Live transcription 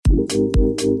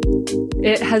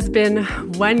It has been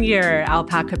 1 year,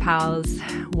 Alpaca Pals.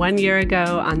 1 year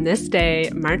ago on this day,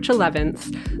 March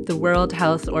 11th, the World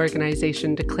Health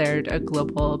Organization declared a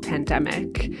global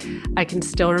pandemic. I can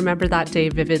still remember that day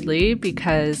vividly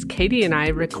because Katie and I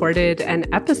recorded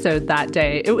an episode that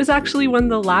day. It was actually one of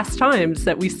the last times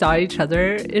that we saw each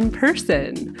other in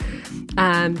person.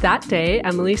 That day,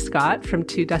 Emily Scott from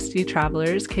Two Dusty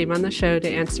Travelers came on the show to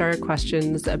answer our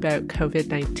questions about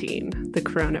COVID-19, the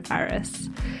coronavirus.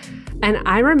 And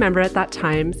I remember at that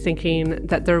time thinking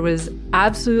that there was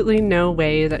absolutely no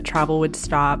way that travel would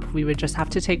stop. We would just have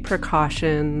to take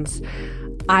precautions.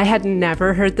 I had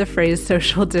never heard the phrase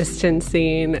social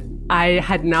distancing. I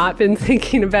had not been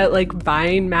thinking about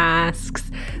buying masks.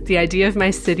 The idea of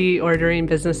my city ordering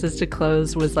businesses to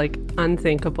close was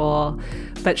unthinkable.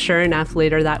 But sure enough,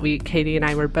 later that week, Katie and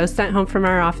I were both sent home from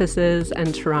our offices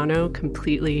and Toronto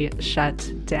completely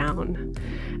shut down.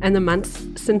 And the months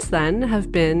since then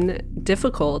have been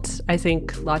difficult. I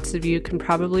think lots of you can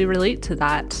probably relate to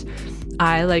that.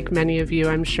 I, like many of you,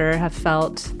 I'm sure, have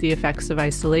felt the effects of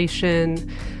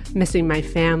isolation, missing my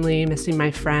family, missing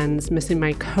my friends, missing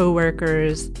my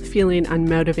coworkers, feeling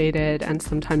unmotivated and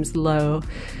sometimes low.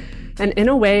 And in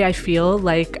a way, I feel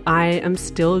like I am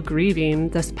still grieving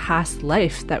this past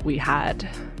life that we had.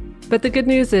 But the good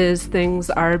news is things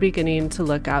are beginning to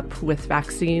look up with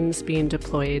vaccines being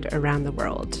deployed around the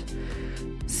world.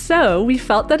 So we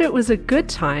felt that it was a good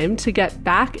time to get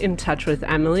back in touch with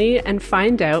Emily and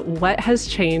find out what has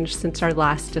changed since our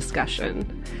last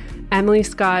discussion. Emily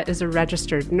Scott is a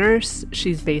registered nurse.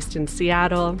 She's based in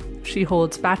Seattle. She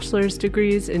holds bachelor's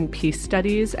degrees in peace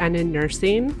studies and in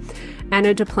nursing, and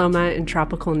a diploma in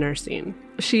tropical nursing.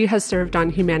 She has served on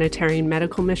humanitarian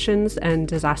medical missions and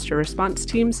disaster response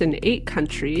teams in 8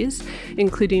 countries,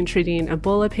 including treating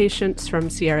Ebola patients from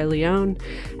Sierra Leone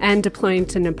and deploying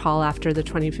to Nepal after the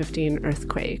 2015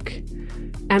 earthquake.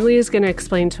 Emily is going to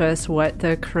explain to us what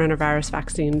the coronavirus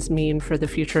vaccines mean for the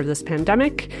future of this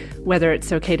pandemic, whether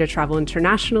it's okay to travel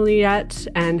internationally yet,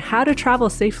 and how to travel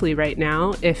safely right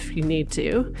now if you need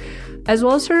to, as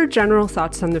well as her general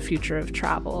thoughts on the future of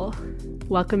travel.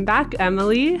 Welcome back,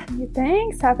 Emily.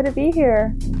 Thanks. Happy to be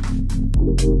here.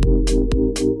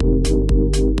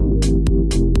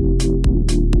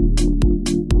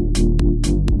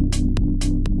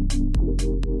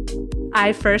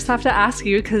 I first have to ask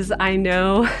you, because I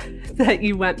know that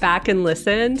you went back and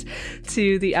listened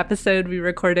to the episode we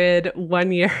recorded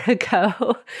 1 year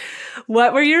ago.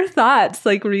 What were your thoughts,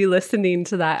 re-listening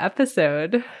to that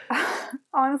episode?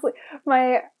 Honestly,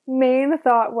 my main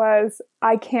thought was,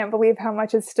 I can't believe how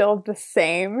much is still the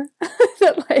same.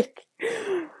 That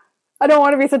I don't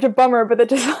want to be such a bummer, but that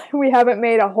just we haven't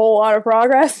made a whole lot of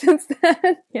progress since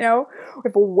then. We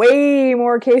have way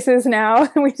more cases now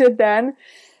than we did then.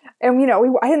 And,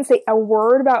 I didn't say a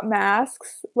word about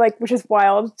masks, which is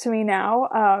wild to me now.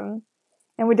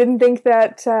 And we didn't think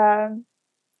that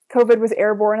COVID was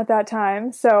airborne at that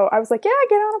time. So I was like, yeah,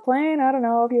 get on a plane. I don't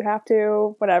know if you have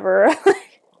to, whatever.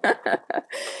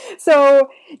 So,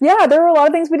 yeah, there were a lot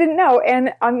of things we didn't know.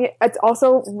 And it's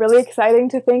also really exciting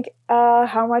to think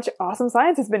how much awesome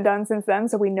science has been done since then.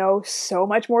 So we know so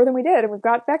much more than we did. And we've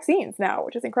got vaccines now,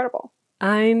 which is incredible.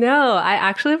 I know. I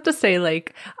actually have to say,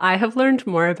 I have learned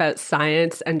more about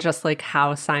science and just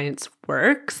how science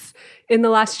works in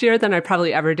the last year than I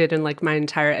probably ever did in my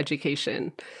entire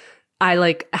education.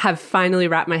 I have finally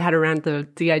wrapped my head around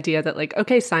the idea that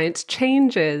okay, science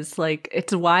changes.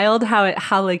 It's wild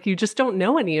how you just don't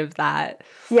know any of that.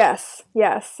 Yes.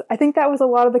 I think that was a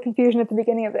lot of the confusion at the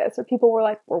beginning of this, where people were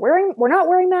like, we're not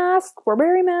wearing masks. We're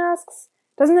wearing masks.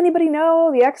 Doesn't anybody know?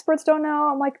 The experts don't know.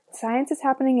 I'm like, science is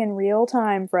happening in real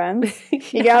time, friends. Yeah.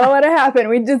 You gotta let it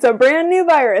happen. It's a brand new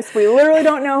virus. We literally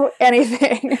don't know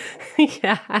anything.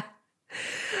 Yeah.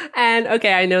 And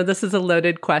okay, I know this is a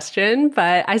loaded question,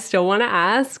 but I still want to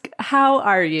ask, how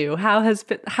are you? How has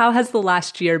the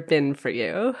last year been for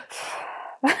you?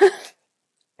 How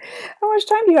much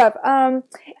time do you have?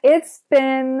 It's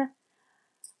been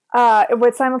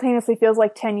what simultaneously feels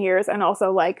like 10 years and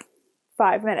also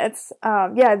 5 minutes.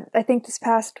 I think this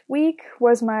past week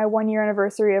was my 1 year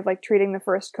anniversary of treating the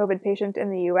first COVID patient in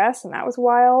the US, and that was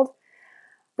wild.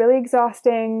 Really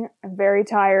exhausting. I'm very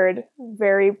tired.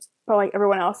 But like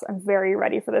everyone else, I'm very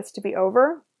ready for this to be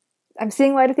over. I'm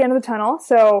seeing light at the end of the tunnel,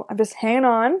 so I'm just hanging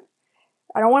on.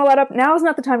 I don't want to let up. Now is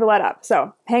not the time to let up,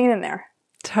 so hanging in there.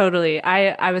 Totally.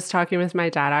 I was talking with my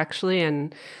dad actually,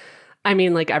 and I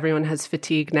mean, everyone has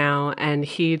fatigue now, and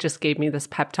he just gave me this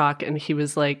pep talk, and he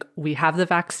was like, we have the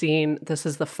vaccine. This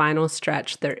is the final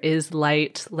stretch. There is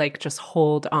light. Just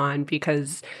hold on,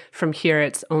 because from here,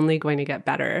 it's only going to get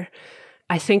better.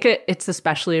 I think it's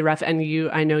especially rough. And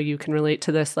I know you can relate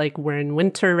to this. Like, we're in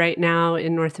winter right now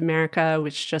in North America,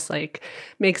 which just like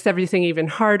makes everything even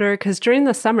harder. Because during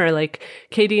the summer, like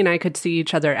Katie and I could see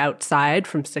each other outside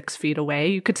from 6 feet away.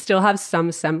 You could still have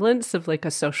some semblance of like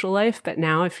a social life. But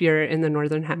now if you're in the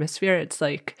Northern Hemisphere, it's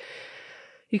like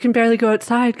you can barely go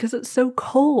outside because it's so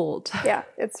cold. Yeah,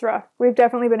 it's rough. We've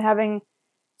definitely been having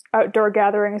outdoor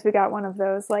gatherings. We got one of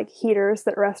those like heaters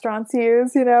that restaurants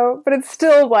use, but it's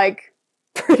still like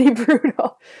pretty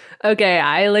brutal. Okay,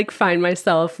 I like find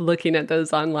myself looking at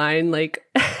those online like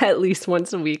at least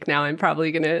once a week now. I'm gonna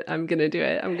do it.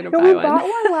 I'm gonna buy one. We bought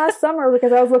one last summer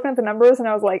because I was looking at the numbers and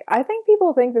I was like, I think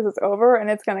people think this is over and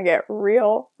it's gonna get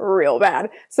real, real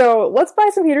bad. So let's buy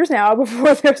some heaters now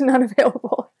before there's none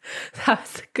available. That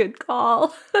was a good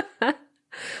call.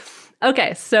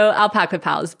 Okay, so Alpaca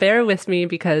Pals, bear with me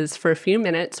because for a few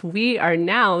minutes, we are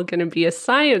now going to be a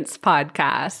science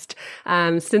podcast.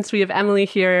 Since we have Emily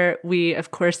here, we, of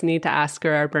course, need to ask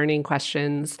her our burning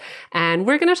questions. And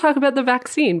we're going to talk about the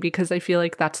vaccine because I feel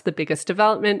like that's the biggest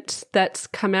development that's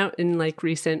come out in like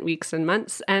recent weeks and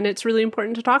months. And it's really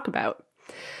important to talk about.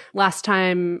 Last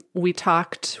time we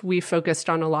talked, we focused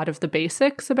on a lot of the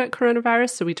basics about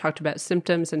coronavirus. So we talked about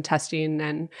symptoms and testing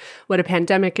and what a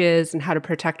pandemic is and how to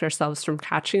protect ourselves from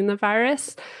catching the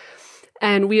virus.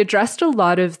 And we addressed a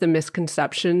lot of the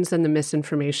misconceptions and the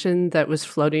misinformation that was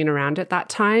floating around at that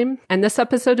time. And this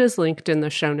episode is linked in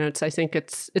the show notes. I think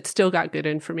it's still got good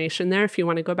information there if you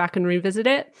want to go back and revisit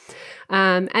it.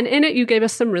 And in it, you gave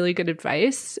us some really good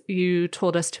advice. You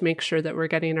told us to make sure that we're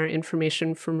getting our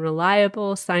information from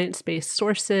reliable science-based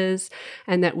sources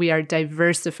and that we are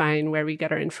diversifying where we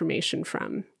get our information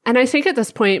from. And I think at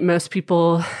this point, most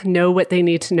people know what they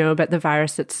need to know about the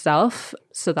virus itself.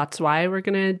 So that's why we're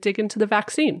going to dig into the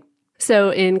vaccine. So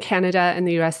in Canada and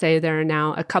the USA, there are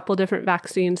now a couple different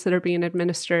vaccines that are being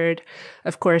administered.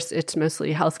 Of course, it's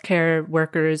mostly healthcare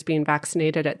workers being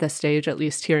vaccinated at this stage, at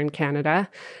least here in Canada.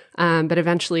 But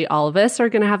eventually all of us are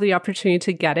going to have the opportunity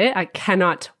to get it. I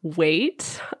cannot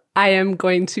wait. I am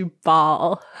going to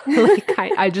bawl.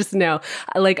 I just know.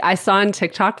 I saw on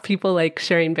TikTok people like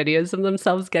sharing videos of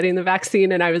themselves getting the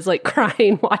vaccine, and I was like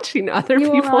crying watching other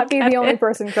people. You will not be the only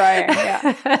person crying.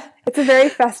 Yeah, it's a very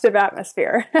festive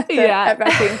atmosphere at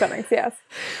vaccine clinics. Yes.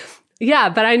 Yeah,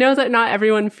 but I know that not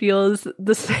everyone feels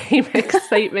the same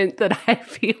excitement that I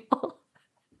feel.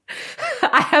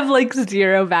 I have like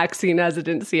zero vaccine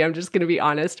hesitancy. I'm just going to be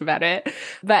honest about it.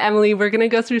 But Emily, we're going to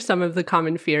go through some of the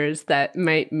common fears that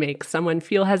might make someone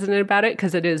feel hesitant about it,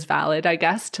 because it is valid, I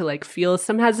guess, to like feel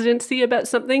some hesitancy about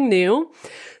something new.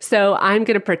 So I'm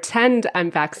going to pretend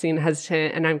I'm vaccine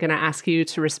hesitant, and I'm going to ask you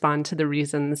to respond to the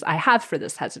reasons I have for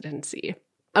this hesitancy.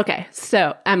 Okay,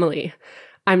 so Emily,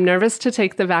 I'm nervous to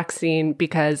take the vaccine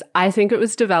because I think it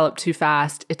was developed too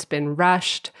fast. It's been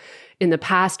rushed. In the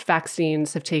past,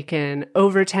 vaccines have taken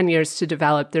over 10 years to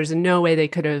develop. There's no way they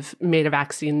could have made a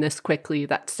vaccine this quickly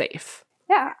that's safe.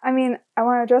 Yeah, I mean, I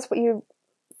want to address what you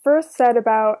first said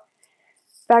about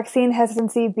vaccine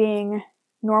hesitancy being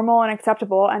normal and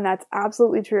acceptable, and that's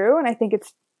absolutely true. And I think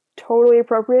it's totally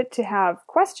appropriate to have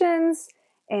questions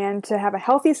and to have a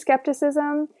healthy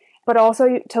skepticism, but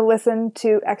also to listen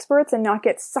to experts and not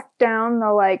get sucked down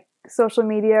the social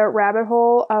media rabbit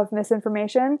hole of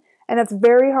misinformation. And that's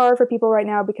very hard for people right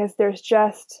now because there's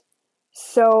just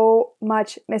so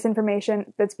much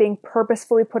misinformation that's being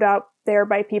purposefully put out there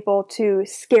by people to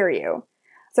scare you.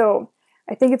 So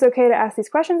I think it's okay to ask these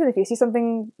questions. And if you see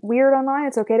something weird online,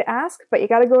 it's okay to ask, but you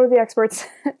got to go to the experts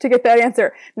to get that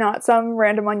answer, not some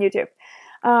random on YouTube.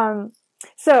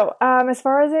 As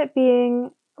far as it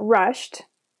being rushed,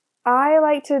 I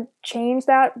like to change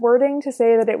that wording to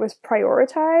say that it was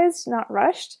prioritized, not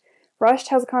rushed. Rushed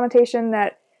has a connotation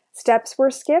that steps were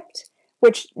skipped,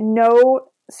 which no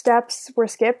steps were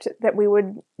skipped that we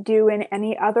would do in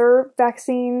any other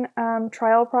vaccine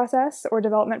trial process or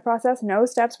development process. No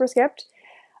steps were skipped.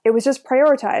 It was just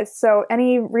prioritized. So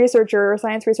any researcher or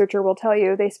science researcher will tell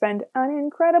you they spend an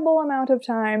incredible amount of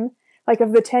time,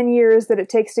 of the 10 years that it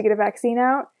takes to get a vaccine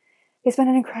out, they spend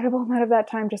an incredible amount of that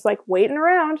time just waiting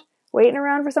around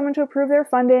for someone to approve their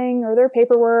funding or their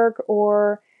paperwork,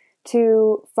 or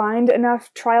to find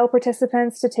enough trial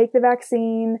participants to take the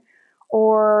vaccine,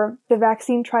 or the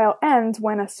vaccine trial ends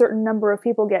when a certain number of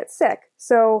people get sick.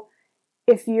 So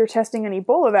if you're testing an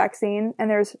Ebola vaccine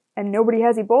and nobody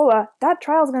has Ebola, that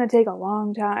trial is going to take a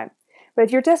long time. But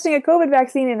if you're testing a COVID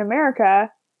vaccine in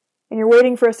America and you're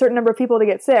waiting for a certain number of people to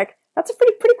get sick, That's a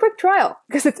pretty quick trial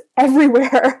because it's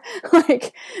everywhere.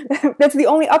 Like, that's the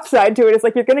only upside to it. Is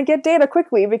like, you're going to get data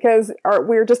quickly because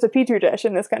we're just a petri dish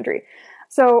in this country.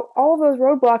 So all of those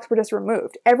roadblocks were just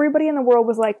removed. Everybody in the world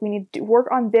was like, we need to work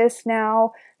on this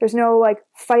now. There's no like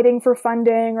fighting for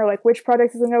funding or like which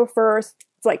project is going to go first.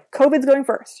 It's like COVID's going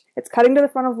first. It's cutting to the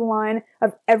front of the line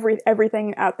of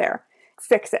everything out there.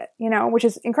 Fix it, which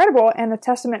is incredible and a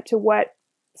testament to what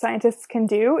scientists can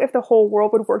do if the whole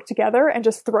world would work together and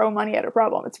just throw money at a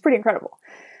problem. It's pretty incredible.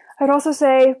 I'd also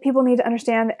say people need to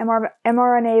understand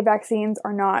mRNA vaccines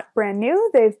are not brand new.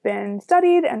 They've been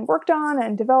studied and worked on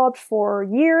and developed for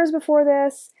years before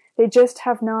this. They just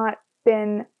have not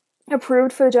been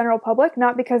approved for the general public,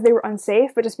 not because they were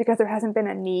unsafe, but just because there hasn't been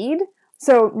a need.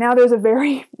 So now there's a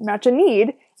very much a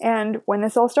need. And when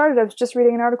this all started, I was just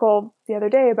reading an article the other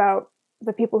day about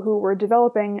the people who were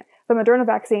developing the Moderna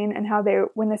vaccine and how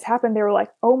when this happened, they were like,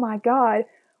 oh my God,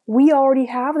 we already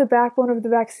have the backbone of the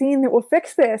vaccine that will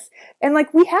fix this. And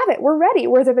like, we have it, we're ready.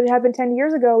 Whereas if it had been 10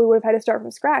 years ago, we would have had to start from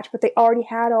scratch, but they already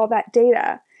had all that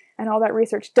data and all that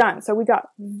research done. So we got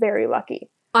very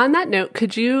lucky. On that note,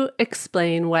 could you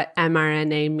explain what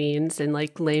mRNA means in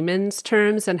like layman's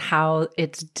terms and how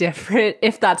it's different,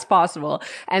 if that's possible,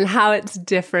 and how it's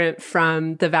different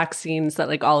from the vaccines that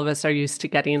like all of us are used to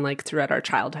getting like throughout our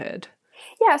childhood?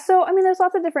 Yeah, so I mean, there's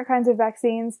lots of different kinds of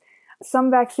vaccines.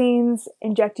 Some vaccines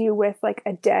inject you with like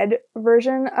a dead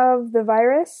version of the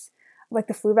virus, like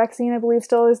the flu vaccine, I believe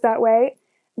still is that way.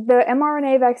 The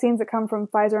mRNA vaccines that come from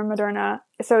Pfizer and Moderna,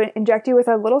 so inject you with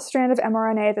a little strand of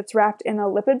mRNA that's wrapped in a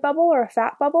lipid bubble or a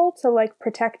fat bubble to like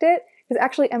protect it. Because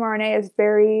actually mRNA is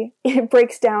it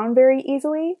breaks down very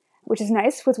easily, which is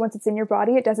nice because once it's in your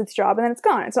body, it does its job and then it's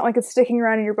gone. It's not like it's sticking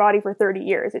around in your body for 30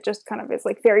 years. It just kind of is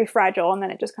like very fragile and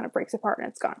then it just kind of breaks apart and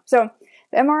it's gone. So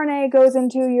the mRNA goes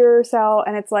into your cell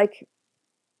and it's like,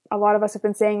 a lot of us have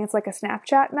been saying it's like a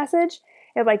Snapchat message.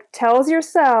 It like tells your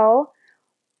cell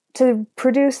to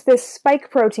produce this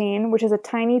spike protein, which is a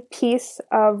tiny piece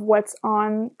of what's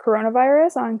on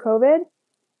coronavirus, on COVID,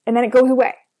 and then it goes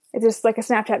away. It's just like a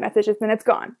Snapchat message, and then it's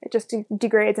gone. It just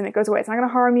degrades and it goes away. It's not going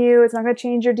to harm you. It's not going to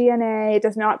change your DNA. It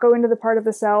does not go into the part of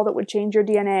the cell that would change your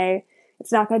DNA.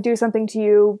 It's not going to do something to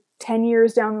you 10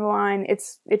 years down the line.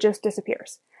 It just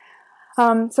disappears.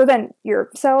 So then your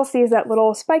cell sees that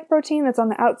little spike protein that's on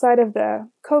the outside of the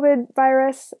COVID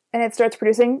virus, and it starts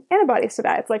producing antibodies to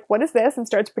that. It's like, what is this? And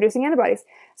starts producing antibodies.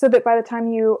 So that by the time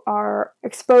you are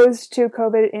exposed to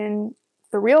COVID in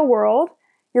the real world,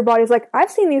 your body's like,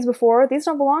 I've seen these before. These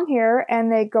don't belong here.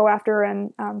 And they go after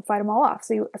and fight them all off.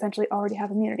 So you essentially already have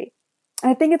immunity.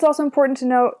 And I think it's also important to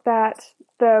note that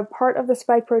the part of the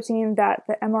spike protein that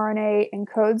the mRNA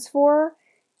encodes for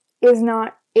is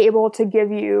not able to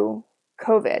give you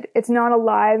COVID. It's not a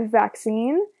live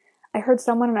vaccine. I heard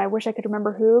someone, and I wish I could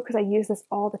remember who, because I use this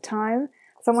all the time,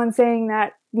 someone saying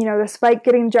that, the spike,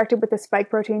 getting injected with the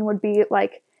spike protein would be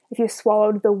like if you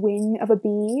swallowed the wing of a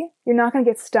bee. You're not going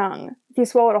to get stung. If you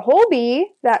swallowed a whole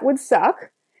bee, that would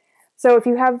suck. So if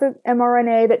you have the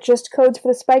mRNA that just codes for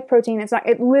the spike protein,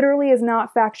 it literally is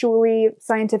not factually,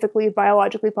 scientifically,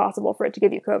 biologically possible for it to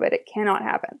give you COVID. It cannot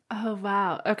happen. Oh,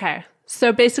 wow. Okay.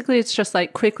 So basically it's just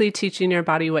like quickly teaching your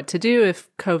body what to do if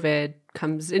COVID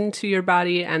comes into your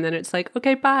body, and then it's like,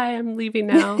 okay, bye, I'm leaving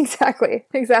now. Exactly.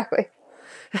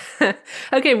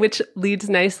 Okay, which leads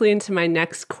nicely into my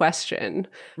next question.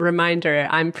 Reminder,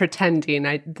 I'm pretending.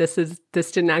 This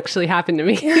didn't actually happen to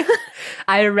me.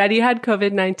 I already had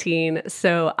COVID-19,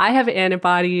 so I have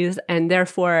antibodies, and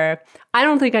therefore I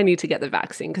don't think I need to get the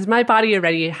vaccine because my body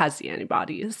already has the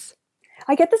antibodies.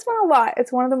 I get this one a lot.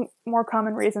 It's one of the more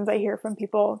common reasons I hear from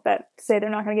people that say they're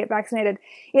not going to get vaccinated.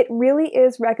 It really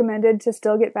is recommended to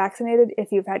still get vaccinated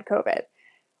if you've had COVID.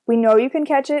 We know you can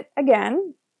catch it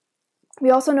again. We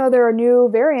also know there are new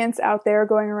variants out there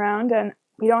going around, and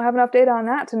we don't have enough data on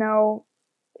that to know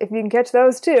if you can catch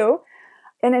those too.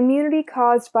 And immunity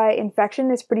caused by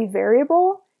infection is pretty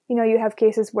variable. You have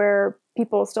cases where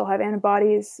people still have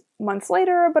antibodies months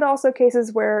later, but also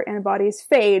cases where antibodies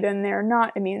fade and they're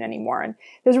not immune anymore. And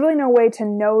there's really no way to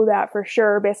know that for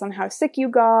sure based on how sick you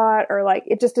got, or like,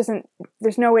 it just isn't,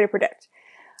 there's no way to predict.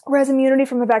 Whereas immunity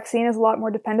from a vaccine is a lot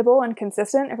more dependable and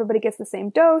consistent. Everybody gets the same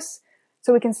dose.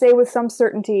 So we can say with some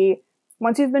certainty,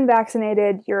 once you've been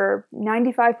vaccinated, you're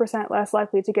 95% less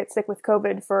likely to get sick with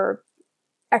COVID for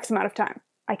X amount of time.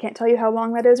 I can't tell you how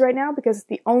long that is right now because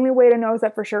the only way to know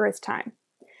that for sure is time.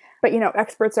 But,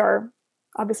 experts are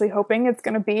obviously hoping it's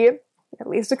going to be at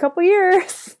least a couple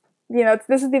years.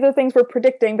 This is the other things we're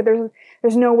predicting, but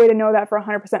there's no way to know that for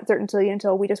 100% certainty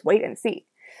until we just wait and see.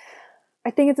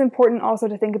 I think it's important also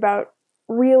to think about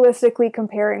realistically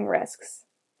comparing risks.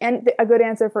 a good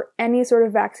answer for any sort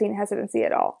of vaccine hesitancy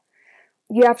at all.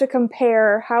 You have to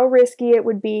compare how risky it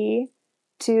would be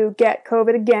to get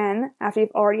COVID again after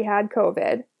you've already had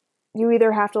COVID. You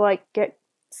either have to like get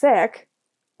sick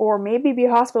or maybe be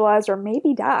hospitalized or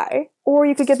maybe die, or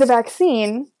you could get the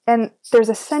vaccine and there's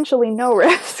essentially no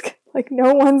risk. Like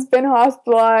no one's been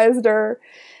hospitalized or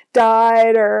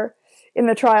died or in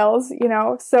the trials, you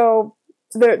know, so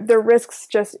the risks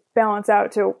just balance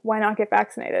out to why not get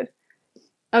vaccinated?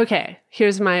 Okay,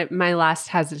 here's my last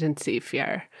hesitancy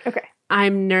fear. Okay.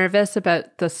 I'm nervous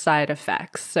about the side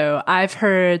effects. So I've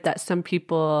heard that some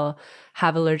people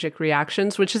have allergic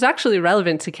reactions, which is actually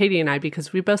relevant to Katie and I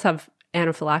because we both have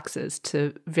anaphylaxis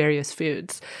to various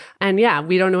foods. And yeah,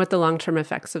 we don't know what the long-term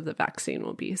effects of the vaccine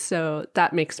will be. So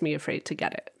that makes me afraid to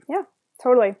get it. Yeah,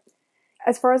 totally.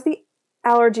 As far as the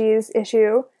allergies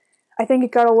issue, I think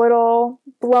it got a little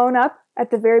blown up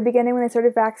at the very beginning when they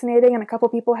started vaccinating and a couple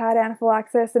people had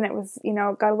anaphylaxis and it was, you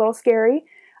know, got a little scary,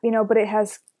 you know, but it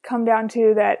has come down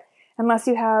to that unless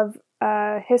you have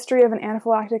a history of an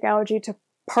anaphylactic allergy to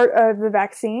part of the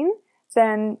vaccine,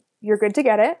 then you're good to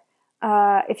get it.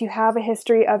 If you have a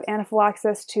history of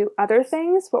anaphylaxis to other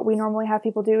things, what we normally have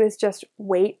people do is just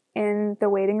wait in the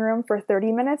waiting room for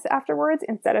 30 minutes afterwards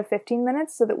instead of 15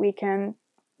 minutes so that we can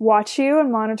watch you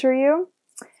and monitor you.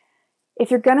 If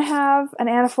you're going to have an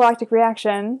anaphylactic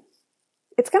reaction,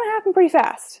 it's going to happen pretty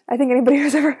fast. I think anybody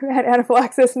who's ever had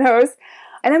anaphylaxis knows.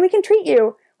 And then we can treat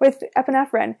you with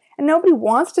epinephrine. And nobody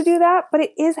wants to do that, but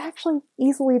it is actually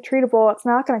easily treatable. It's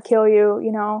not going to kill you,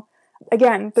 you know.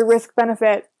 Again, the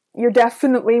risk-benefit, you're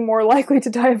definitely more likely to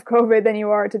die of COVID than you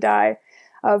are to die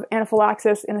of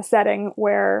anaphylaxis in a setting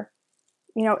where,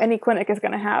 you know, any clinic is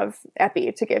going to have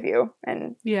epi to give you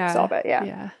and solve it.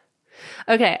 Yeah.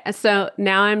 Okay, so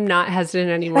now I'm not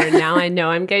hesitant anymore. Now I know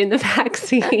I'm getting the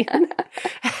vaccine.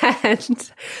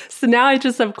 And so now I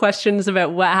just have questions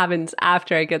about what happens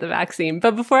after I get the vaccine.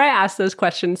 But before I ask those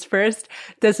questions first,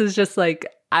 this is just like,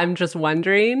 I'm just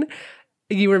wondering,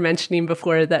 you were mentioning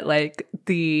before that like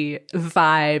the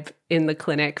vibe in the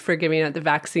clinic for giving out the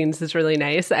vaccines is really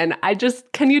nice. And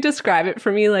can you describe it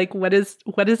for me? Like, what is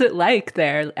it like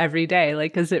there every day?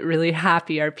 Like, is it really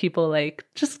happy? Are people like,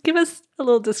 just give us a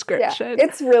little description? Yeah,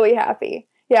 it's really happy.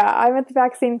 Yeah, I'm at the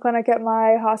vaccine clinic at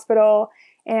my hospital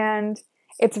and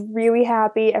it's really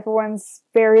happy. Everyone's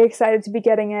very excited to be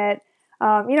getting it.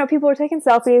 You know, people are taking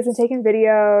selfies and taking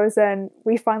videos and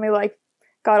we finally like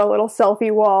got a little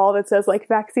selfie wall that says like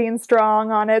vaccine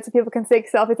strong on it so people can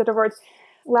take selfies afterwards.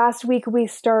 Last week we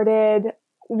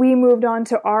moved on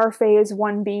to our phase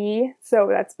 1B. So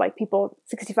that's like people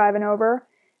 65 and over.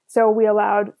 So we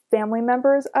allowed family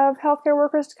members of healthcare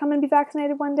workers to come and be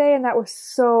vaccinated one day. And that was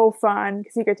so fun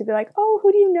because you get to be like, oh,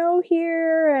 who do you know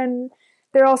here? And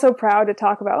they're also proud to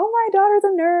talk about, oh, my daughter's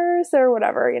a nurse or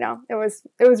whatever, you know, it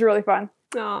was really fun.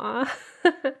 Aw.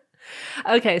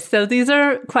 Okay, so these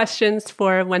are questions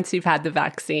for once you've had the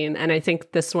vaccine, and I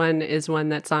think this one is one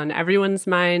that's on everyone's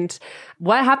mind.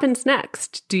 What happens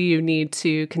next? Do you need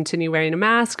to continue wearing a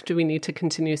mask? Do we need to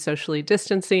continue socially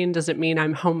distancing? Does it mean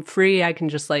I'm home free? I can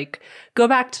just like go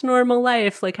back to normal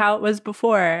life like how it was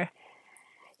before?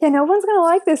 Yeah, no one's going to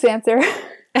like this answer,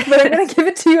 but I'm going to give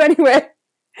it to you anyway,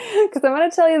 because I'm going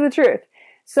to tell you the truth.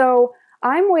 So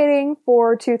I'm waiting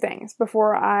for two things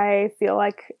before I feel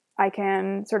like I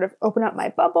can sort of open up my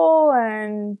bubble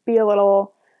and be a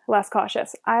little less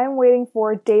cautious. I'm waiting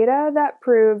for data that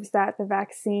proves that the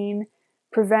vaccine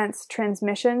prevents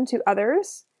transmission to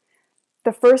others.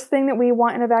 The first thing that we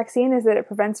want in a vaccine is that it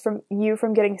prevents you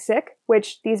from getting sick,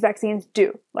 which these vaccines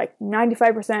do. Like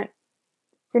 95%,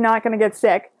 you're not going to get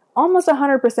sick. Almost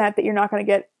 100% that you're not going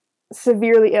to get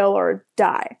severely ill or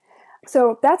die.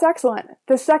 So that's excellent.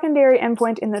 The secondary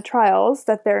endpoint in the trials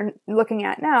that they're looking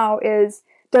at now is,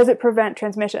 does it prevent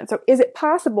transmission? So is it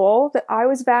possible that I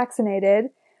was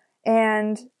vaccinated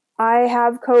and I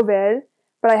have COVID,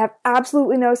 but I have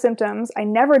absolutely no symptoms? I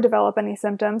never develop any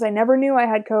symptoms. I never knew I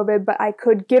had COVID, but I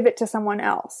could give it to someone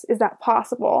else. Is that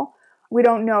possible? We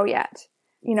don't know yet.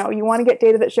 You know, you want to get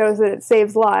data that shows that it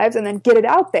saves lives and then get it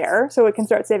out there so it can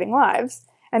start saving lives.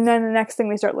 And then the next thing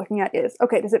we start looking at is,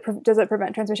 okay, does it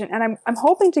prevent transmission? And I'm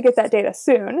hoping to get that data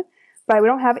soon, but we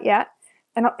don't have it yet.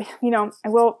 And, you know, I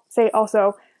will say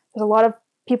also, there's a lot of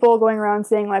people going around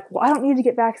saying like, well, I don't need to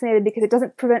get vaccinated because it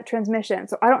doesn't prevent transmission.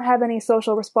 So I don't have any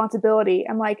social responsibility.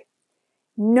 I'm like,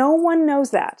 no one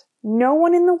knows that. No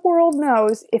one in the world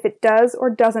knows if it does or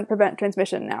doesn't prevent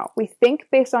transmission now. We think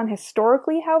based on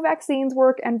historically how vaccines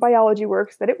work and biology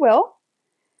works that it will,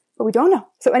 but we don't know.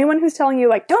 So anyone who's telling you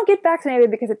like, don't get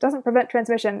vaccinated because it doesn't prevent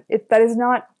transmission, that is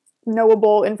not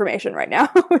knowable information right now.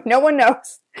 No one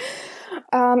knows.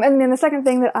 And then the second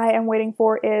thing that I am waiting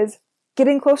for is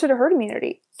getting closer to herd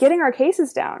immunity, getting our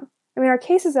cases down. I mean, our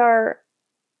cases are,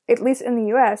 at least in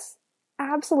the US,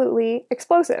 absolutely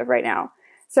explosive right now.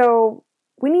 So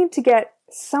we need to get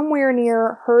somewhere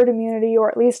near herd immunity, or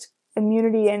at least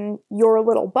immunity in your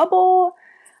little bubble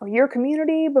or your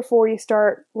community, before you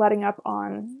start letting up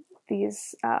on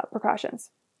these precautions.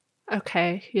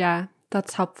 Okay, yeah,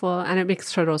 that's helpful. And it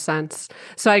makes total sense.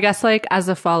 So I guess like as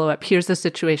a follow-up, here's a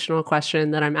situational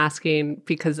question that I'm asking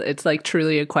because it's like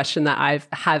truly a question that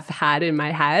have had in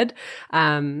my head.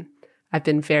 I've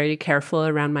been very careful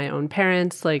around my own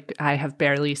parents. Like I have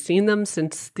barely seen them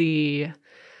since the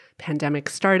pandemic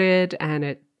started, and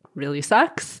it really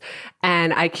sucks.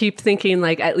 And I keep thinking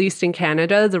like, at least in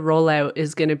Canada, the rollout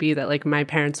is going to be that like my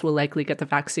parents will likely get the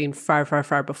vaccine far, far,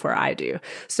 far before I do.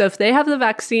 So if they have the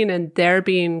vaccine and they're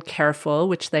being careful,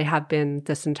 which they have been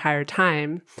this entire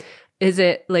time, is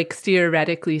it like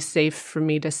theoretically safe for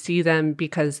me to see them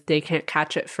because they can't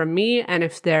catch it from me? And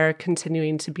if they're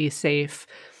continuing to be safe,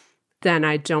 then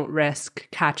I don't risk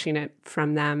catching it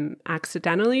from them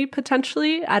accidentally,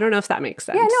 potentially. I don't know if that makes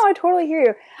sense. Yeah, no, I totally hear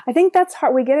you. I think that's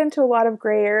hard. We get into a lot of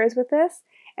gray areas with this,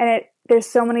 and there's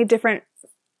so many different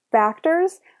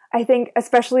factors. I think,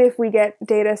 especially if we get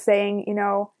data saying,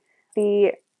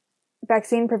 the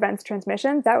vaccine prevents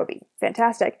transmission, that would be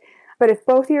fantastic. But if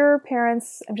both your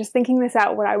parents, I'm just thinking this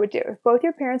out, what I would do. If both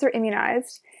your parents are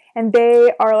immunized and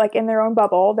they are like in their own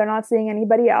bubble, they're not seeing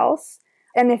anybody else,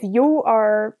 and if you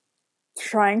are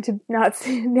trying to not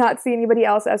see anybody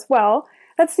else as well,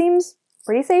 that seems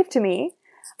pretty safe to me.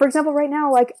 For example, right now,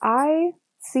 like I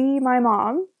see my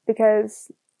mom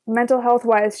because mental health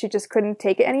wise, she just couldn't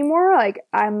take it anymore. Like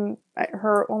I'm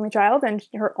her only child and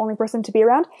her only person to be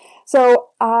around.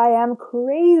 So I am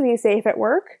crazy safe at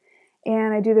work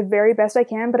and I do the very best I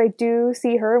can, but I do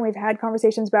see her and we've had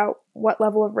conversations about what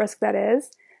level of risk that is.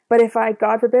 But if I,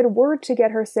 God forbid, were to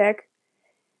get her sick,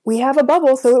 we have a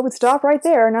bubble, so it would stop right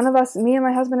there. None of us, me and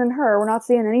my husband and her, we're not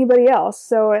seeing anybody else,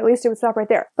 so at least it would stop right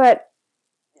there. But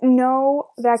no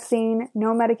vaccine,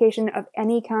 no medication of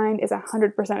any kind is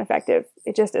 100% effective.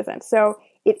 It just isn't. So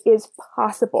it is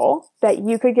possible that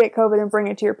you could get COVID and bring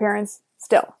it to your parents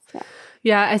still.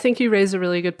 Yeah, I think you raise a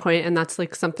really good point, and that's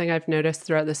like something I've noticed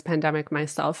throughout this pandemic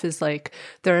myself is like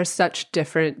there are such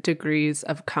different degrees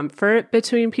of comfort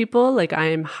between people. Like I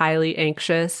am highly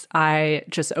anxious. I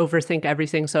just overthink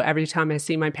everything. So every time I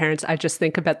see my parents, I just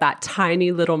think about that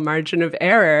tiny little margin of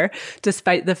error,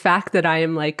 despite the fact that I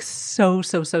am like so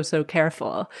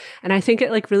careful. And I think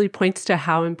it like really points to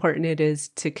how important it is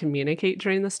to communicate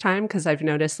during this time, because I've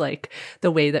noticed like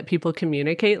the way that people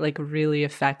communicate like really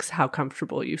affects how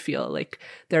comfortable you feel. Like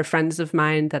they're friends of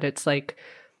mine that it's like,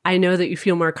 I know that you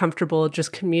feel more comfortable,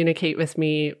 just communicate with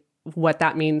me what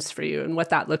that means for you and what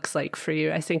that looks like for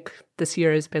you. I think this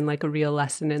year has been like a real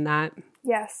lesson in that.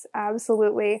 Yes,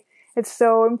 absolutely. It's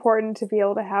so important to be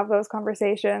able to have those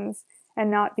conversations and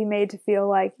not be made to feel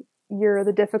like you're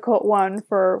the difficult one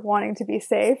for wanting to be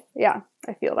safe. Yeah,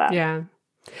 I feel that. Yeah.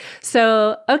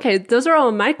 So, okay, those are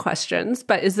all my questions,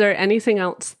 but is there anything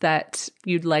else that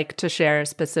you'd like to share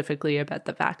specifically about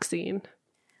the vaccine?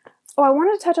 Oh, I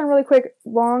wanted to touch on really quick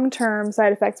long-term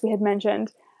side effects we had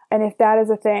mentioned, and if that is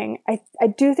a thing. I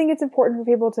do think it's important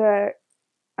for people to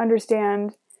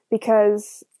understand,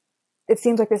 because it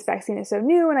seems like this vaccine is so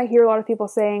new, and I hear a lot of people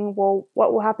saying, well,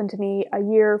 what will happen to me a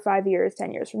year, 5 years,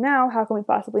 10 years from now? How can we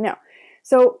possibly know?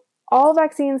 So all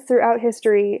vaccines throughout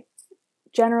history,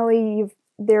 generally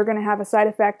they're going to have a side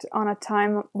effect on a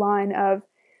timeline of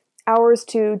hours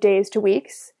to days to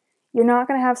weeks. You're not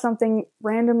going to have something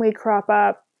randomly crop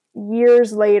up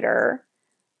years later,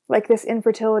 like this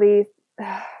infertility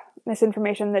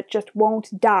misinformation that just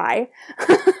won't die.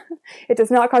 It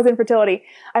does not cause infertility.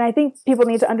 And I think people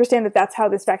need to understand that that's how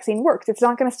this vaccine works. It's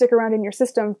not going to stick around in your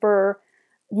system for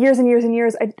years and years and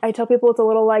years. I tell people it's a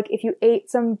little like if you ate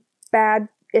some bad,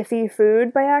 iffy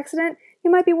food by accident, you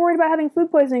might be worried about having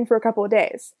food poisoning for a couple of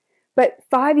days. But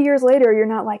 5 years later, you're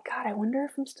not like, God, I wonder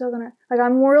if I'm still gonna, like,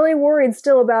 I'm really worried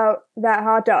still about that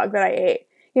hot dog that I ate.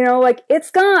 Like, it's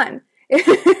gone. You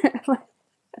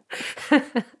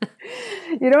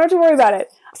don't have to worry about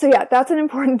it. So yeah, that's an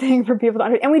important thing for people to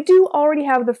understand. And we do already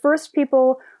have the first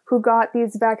people who got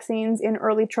these vaccines in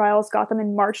early trials, got them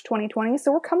in March 2020.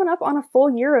 So we're coming up on a full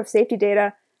year of safety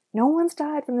data. No one's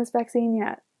died from this vaccine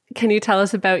yet. Can you tell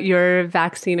us about your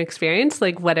vaccine experience,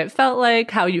 like what it felt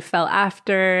like, how you felt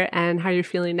after, and how you're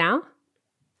feeling now?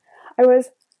 I was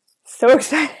so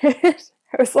excited.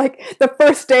 It was like the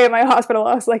first day of my hospital,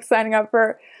 I was like signing up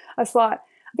for a slot.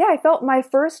 Yeah, I felt my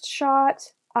first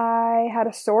shot, I had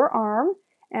a sore arm,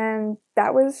 and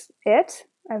that was it.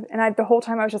 The whole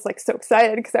time I was just like so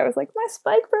excited because I was like, my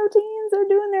spike proteins are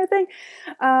doing their thing.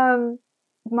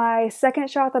 My second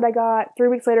shot that I got 3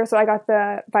 weeks later, so I got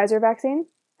the Pfizer vaccine.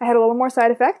 I had a little more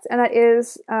side effects, and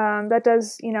that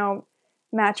does,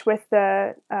 match with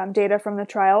the data from the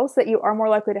trials that you are more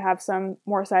likely to have some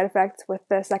more side effects with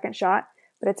the second shot.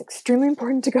 But it's extremely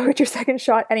important to go get your second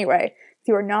shot anyway, because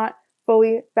you are not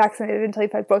fully vaccinated until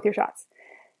you've had both your shots.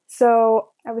 So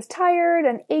I was tired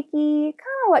and achy,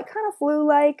 kind of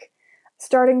flu-like,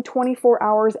 starting 24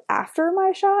 hours after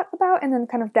my shot and then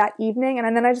kind of that evening.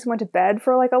 And then I just went to bed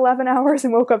for like 11 hours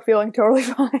and woke up feeling totally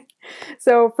fine.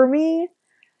 So for me,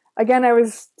 again, I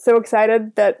was so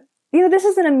excited that, this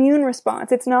is an immune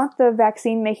response. It's not the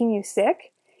vaccine making you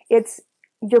sick. It's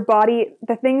your body,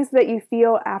 the things that you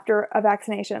feel after a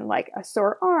vaccination, like a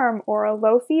sore arm or a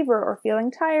low fever or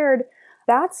feeling tired,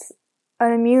 that's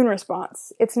an immune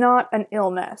response. It's not an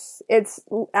illness. It's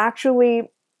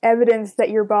actually evidence that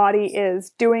your body is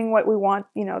doing what we want,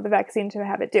 the vaccine to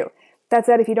have it do. That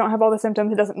said, if you don't have all the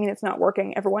symptoms, it doesn't mean it's not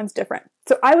working. Everyone's different.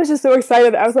 So I was just so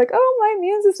excited that I was like, oh, my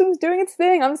immune system's doing its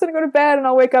thing. I'm just going to go to bed and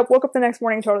I'll woke up the next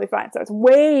morning totally fine. So it's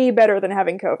way better than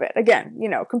having COVID. Again,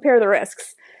 compare the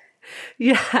risks.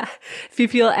 Yeah. If you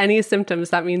feel any symptoms,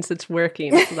 that means it's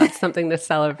working. So that's something to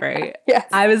celebrate. Yes.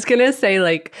 I was going to say,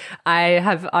 I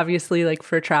have obviously,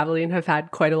 for traveling, have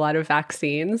had quite a lot of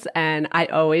vaccines. And I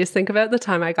always think about the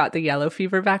time I got the yellow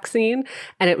fever vaccine.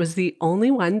 And it was the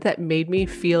only one that made me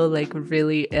feel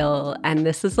really ill. And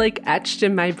this is etched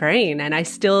in my brain. And I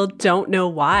still don't know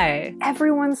why.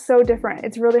 Everyone's so different.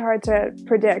 It's really hard to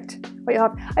predict what you'll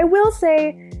have. I will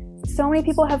say, so many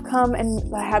people have come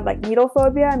and had needle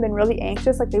phobia and been really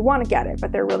anxious. They want to get it,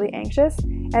 but they're really anxious.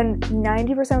 And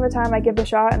 90% of the time I give the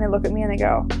shot and they look at me and they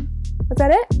go, "Was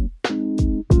that it?"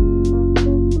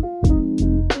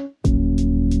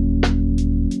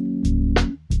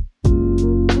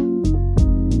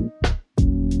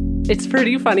 It's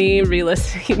pretty funny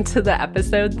re-listening to the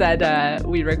episode that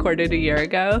we recorded a year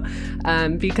ago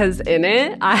because in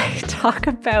it, I talk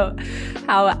about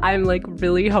how I'm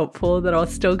really hopeful that I'll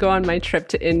still go on my trip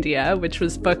to India, which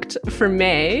was booked for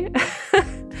May.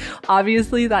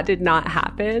 Obviously, that did not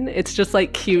happen. It's just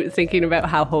cute thinking about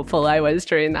how hopeful I was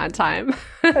during that time.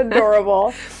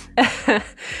 Adorable.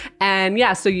 And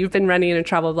yeah, so you've been running a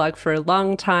travel blog for a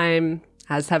long time,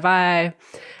 as have I.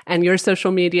 And your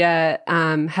social media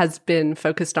has been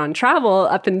focused on travel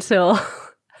up until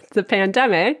the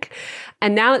pandemic.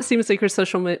 And now it seems like your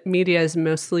social media is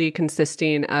mostly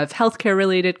consisting of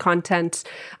healthcare-related content.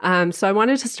 So I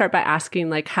wanted to start by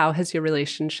asking, how has your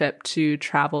relationship to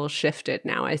travel shifted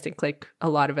now? I think, a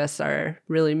lot of us are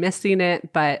really missing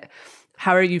it. But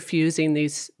how are you fusing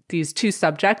these two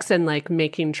subjects and,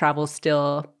 making travel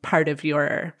still part of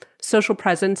your social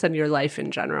presence and your life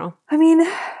in general? I mean,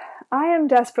 I am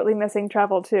desperately missing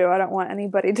travel too. I don't want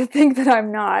anybody to think that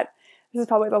I'm not. This is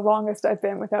probably the longest I've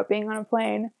been without being on a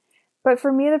plane. But for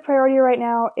me, the priority right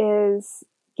now is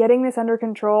getting this under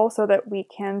control so that we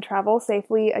can travel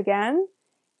safely again.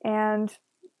 And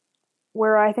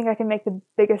where I think I can make the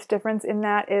biggest difference in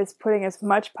that is putting as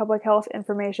much public health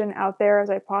information out there as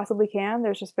I possibly can.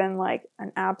 There's just been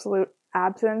an absolute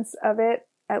absence of it,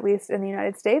 at least in the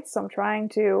United States. So I'm trying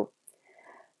to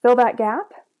fill that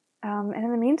gap. And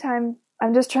in the meantime,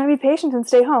 I'm just trying to be patient and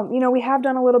stay home. We have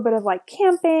done a little bit of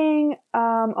camping,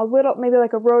 maybe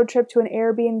a road trip to an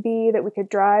Airbnb that we could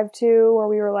drive to, where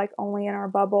we were only in our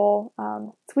bubble.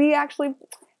 So we actually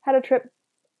had a trip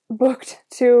booked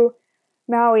to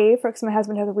Maui because my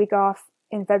husband has a week off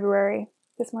in February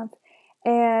this month.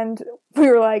 And we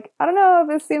were I don't know,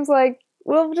 this seems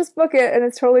we'll just book it and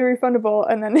it's totally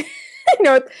refundable. And then,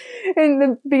 in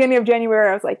the beginning of January,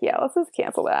 I was yeah, let's just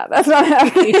cancel that. That's not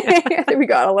happening. Yeah. I think we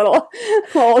got a little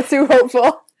too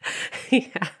hopeful.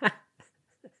 Yeah.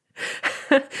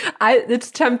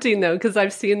 It's tempting though, because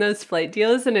I've seen those flight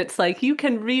deals and it's you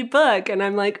can rebook. And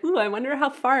I'm ooh, I wonder how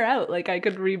far out I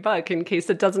could rebook in case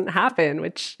it doesn't happen,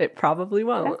 which it probably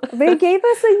won't. They gave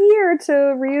us a year to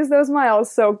reuse those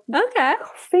miles. So okay,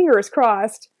 fingers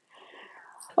crossed.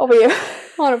 I'll be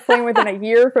on a plane within a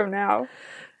year from now.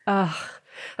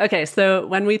 Okay, so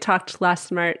when we talked last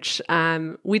March,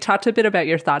 we talked a bit about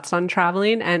your thoughts on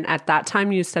traveling. And at that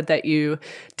time, you said that you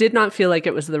did not feel like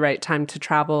it was the right time to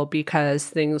travel because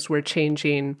things were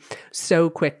changing so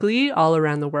quickly all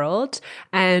around the world.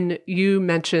 And you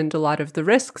mentioned a lot of the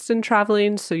risks in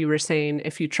traveling. So you were saying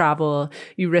if you travel,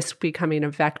 you risk becoming a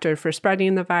vector for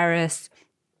spreading the virus.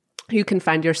 You can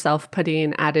find yourself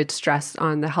putting added stress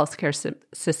on the healthcare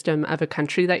system of a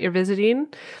country that you're visiting.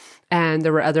 And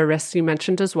there were other risks you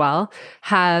mentioned as well.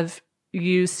 Have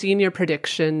you seen your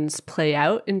predictions play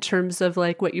out in terms of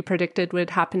like what you predicted would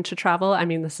happen to travel? I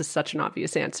mean, this is such an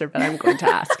obvious answer, but I'm going to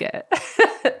ask it.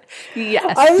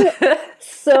 Yes. I'm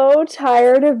so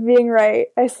tired of being right.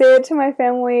 I say it to my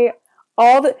family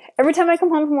every time I come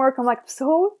home from work. I'm like, I'm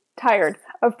so tired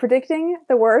of predicting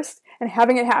the worst and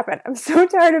having it happen. I'm so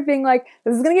tired of being like,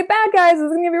 this is going to get bad, guys. This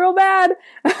is going to be real bad.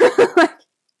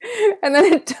 And then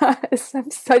it does.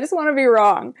 I just want to be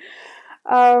wrong.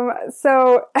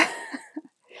 So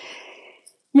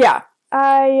yeah,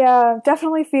 I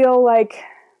definitely feel like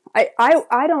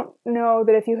I don't know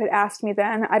that if you had asked me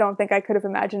then, I don't think I could have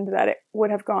imagined that it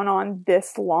would have gone on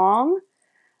this long.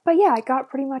 But yeah, it got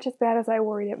pretty much as bad as I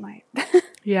worried it might.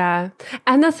 Yeah.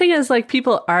 And the thing is, like,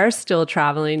 people are still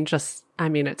traveling,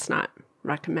 it's not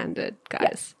recommended,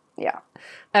 guys. Yeah.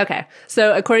 Okay.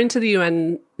 So according to the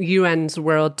UN's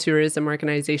World Tourism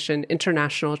Organization,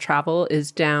 international travel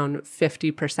is down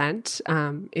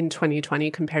 50% in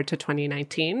 2020 compared to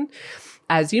 2019.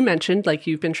 As you mentioned, like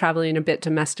you've been traveling a bit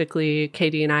domestically,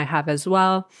 Katie and I have as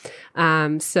well.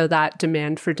 So that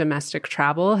demand for domestic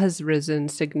travel has risen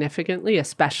significantly,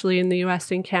 especially in the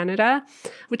US and Canada,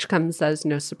 which comes as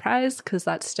no surprise because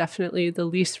that's definitely the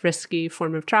least risky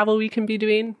form of travel we can be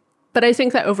doing. But I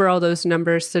think that overall those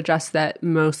numbers suggest that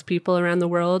most people around the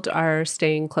world are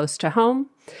staying close to home.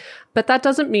 But that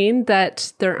doesn't mean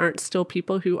that there aren't still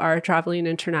people who are traveling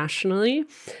internationally.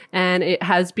 And it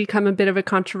has become a bit of a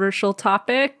controversial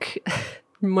topic.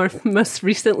 Most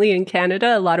recently in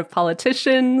Canada, a lot of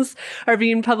politicians are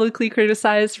being publicly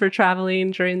criticized for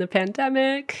traveling during the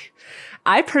pandemic.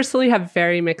 I personally have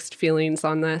very mixed feelings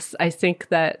on this. I think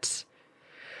that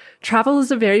travel is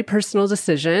a very personal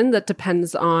decision that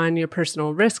depends on your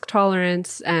personal risk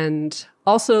tolerance and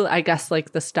also, I guess,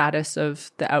 like the status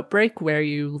of the outbreak, where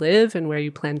you live and where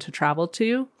you plan to travel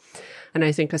to. And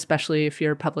I think especially if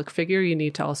you're a public figure, you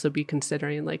need to also be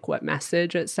considering like what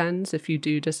message it sends if you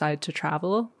do decide to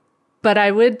travel. But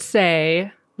I would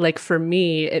say, like for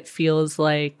me, it feels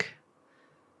like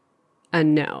a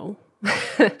no.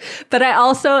 But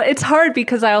it's hard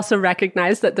because I also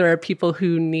recognize that there are people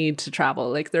who need to travel.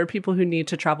 Like there are people who need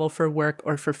to travel for work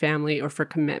or for family or for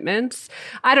commitments.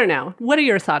 I don't know. What are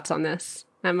your thoughts on this,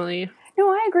 Emily?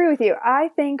 No, I agree with you. I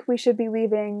think we should be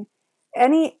leaving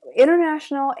any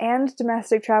international and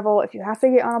domestic travel. If you have to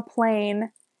get on a plane,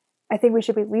 I think we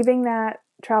should be leaving that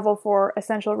travel for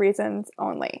essential reasons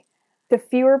only. The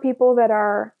fewer people that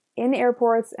are in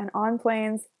airports and on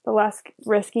planes, the less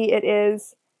risky it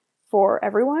is for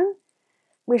everyone.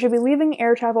 We should be leaving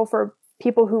air travel for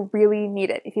people who really need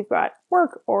it. If you've got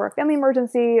work or a family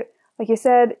emergency, like you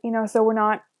said, so we're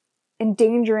not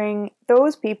endangering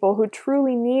those people who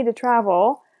truly need to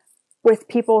travel with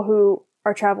people who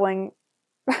are traveling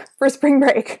for spring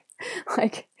break.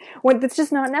 Like, when it's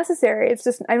just not necessary. It's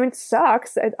just, it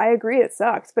sucks. I agree it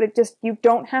sucks, but you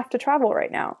don't have to travel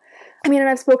right now. And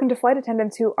I've spoken to flight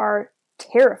attendants who are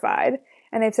terrified.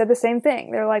 And they've said the same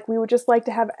thing. They're like, we would just like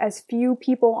to have as few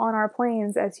people on our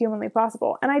planes as humanly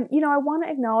possible. And I want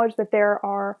to acknowledge that there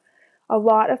are a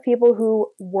lot of people who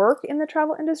work in the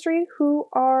travel industry who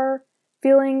are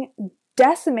feeling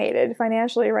decimated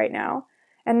financially right now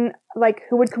and like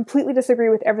who would completely disagree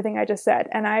with everything I just said.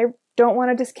 And I don't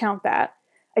want to discount that.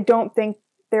 I don't think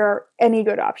there are any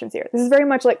good options here. This is very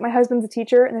much like my husband's a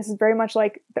teacher, and this is very much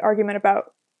like the argument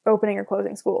about opening or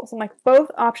closing schools. I'm like, both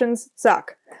options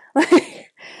suck.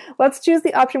 Let's choose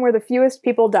the option where the fewest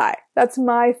people die. That's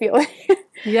my feeling.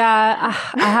 Yeah,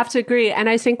 I have to agree. And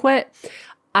I think what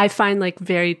I find like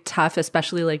very tough,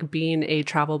 especially like being a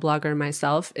travel blogger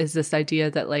myself, is this idea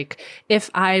that like if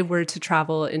I were to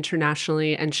travel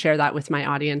internationally and share that with my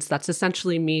audience, that's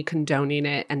essentially me condoning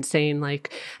it and saying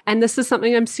like, and this is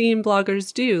something I'm seeing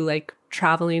bloggers do, like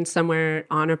traveling somewhere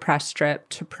on a press trip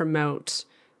to promote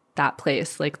that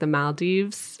place. Like the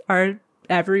Maldives are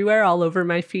everywhere, all over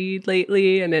my feed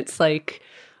lately. And it's like,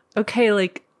 okay,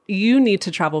 like you need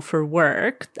to travel for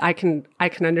work. I can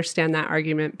understand that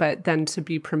argument, but then to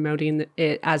be promoting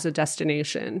it as a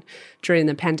destination during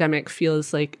the pandemic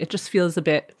it just feels a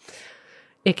bit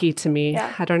icky to me.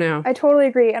 Yeah. I don't know. I totally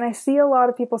agree. And I see a lot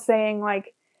of people saying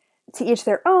like, to each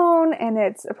their own, and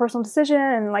it's a personal decision.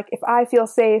 And like, if I feel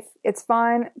safe, it's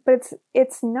fine. But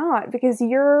it's not, because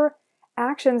your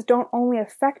actions don't only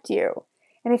affect you.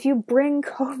 And if you bring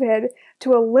COVID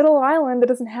to a little island that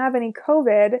doesn't have any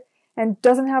COVID and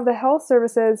doesn't have the health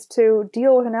services to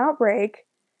deal with an outbreak,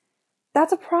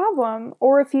 that's a problem.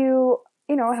 Or if you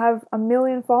have 1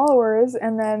 million followers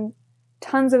and then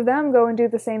tons of them go and do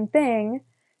the same thing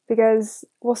because,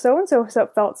 well, so-and-so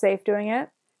felt safe doing it.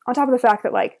 On top of the fact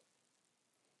that, like,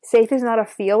 safe is not a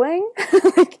feeling.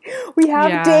 Like, We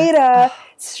have data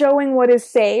showing what is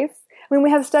safe. I mean,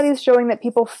 we have studies showing that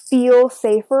people feel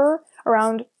safer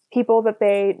around people that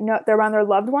they know, they're around their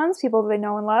loved ones, people that they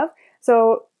know and love.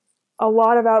 So a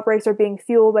lot of outbreaks are being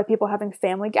fueled by people having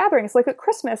family gatherings, like at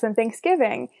Christmas and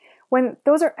Thanksgiving, when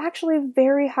those are actually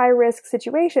very high risk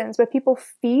situations, but people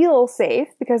feel safe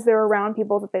because they're around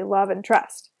people that they love and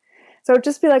trust. So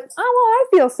just be like, oh, well, I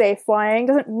feel safe flying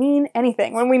doesn't mean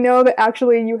anything when we know that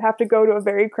actually you have to go to a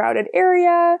very crowded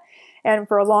area and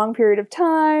for a long period of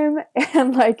time.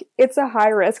 And like, it's a high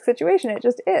risk situation. It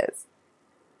just is.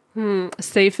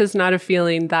 Safe is not a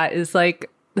feeling. That is like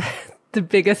the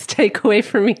biggest takeaway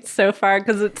for me so far,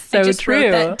 because it's so true. I just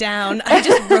wrote that down. I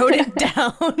just wrote it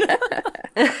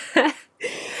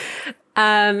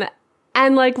down.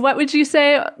 And like, what would you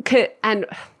say? And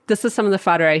this is some of the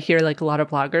fodder I hear, like a lot of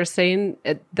bloggers saying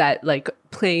that like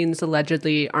planes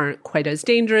allegedly aren't quite as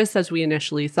dangerous as we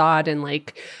initially thought. And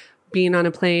like being on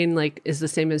a plane like is the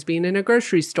same as being in a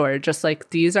grocery store. Just like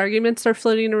these arguments are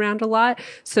floating around a lot.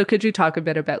 So could you talk a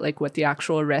bit about like what the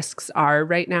actual risks are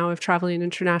right now of traveling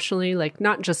internationally? Like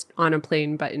not just on a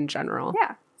plane, but in general.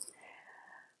 Yeah.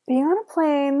 Being on a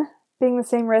plane, being the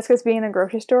same risk as being in a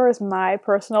grocery store is my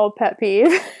personal pet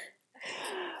peeve.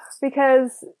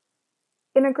 Because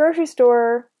in a grocery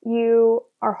store, you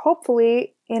are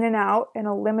hopefully in and out in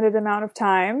a limited amount of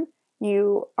time.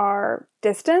 You are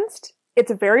distanced.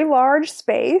 It's a very large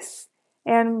space,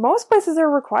 and most places are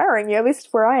requiring you, at least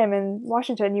where I am in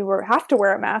Washington, you have to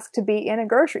wear a mask to be in a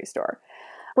grocery store.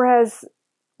 Whereas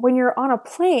when you're on a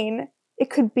plane, it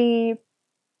could be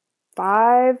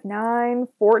 5, 9,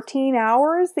 14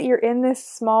 hours that you're in this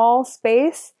small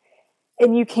space.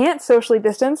 And you can't socially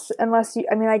distance unless you,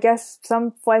 I mean, I guess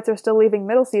some flights are still leaving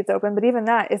middle seats open, but even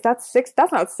that's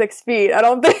not 6 feet, I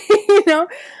don't think, you know?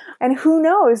 And who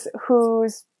knows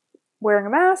who's wearing a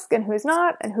mask and who's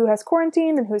not, and who has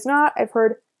quarantined and who's not. I've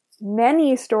heard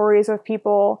many stories of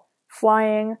people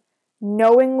flying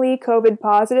knowingly COVID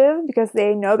positive because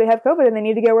they know they have COVID and they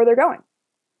need to get where they're going.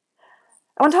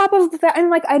 On top of that, and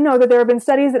like I know that there have been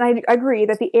studies, and I agree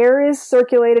that the air is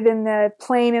circulated in the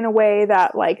plane in a way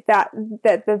that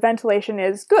that the ventilation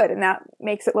is good, and that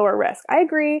makes it lower risk. I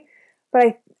agree,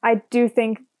 but I do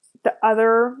think the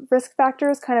other risk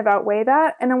factors kind of outweigh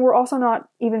that, and then we're also not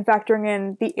even factoring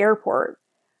in the airport.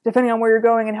 Depending on where you're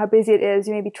going and how busy it is,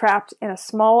 you may be trapped in a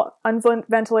small,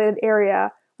 unventilated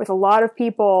area with a lot of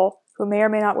people who may or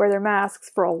may not wear their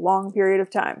masks for a long period of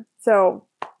time. So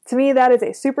to me, that is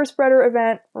a super spreader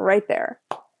event right there.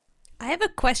 I have a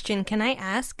question. Can I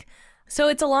ask? So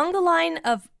it's along the line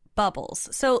of bubbles.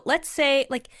 So let's say,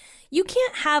 like, you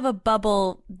can't have a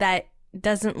bubble that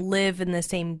doesn't live in the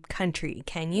same country,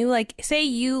 can you? Like, say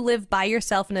you live by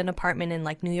yourself in an apartment in,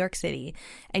 like, New York City,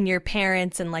 and your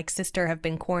parents and, like, sister have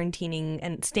been quarantining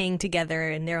and staying together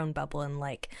in their own bubble in,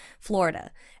 like, Florida.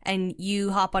 And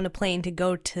you hop on a plane to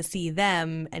go to see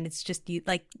them, and it's just you,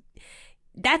 like...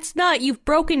 That's not, you've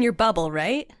broken your bubble,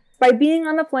 right? By being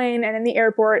on the plane and in the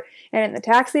airport and in the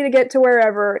taxi to get to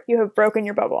wherever, you have broken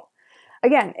your bubble.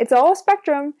 Again, it's all a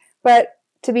spectrum, but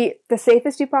to be the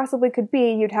safest you possibly could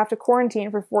be, you'd have to quarantine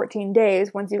for 14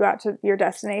 days once you got to your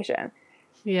destination.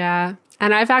 Yeah.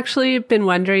 And I've actually been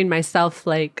wondering myself,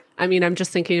 like, I mean, I'm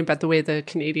just thinking about the way the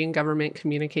Canadian government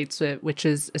communicates it, which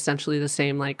is essentially the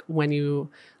same, like when you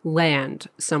land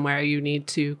somewhere, you need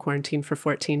to quarantine for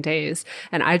 14 days.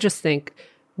 And I just think,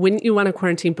 wouldn't you want to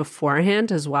quarantine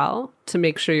beforehand as well to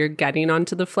make sure you're getting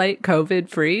onto the flight COVID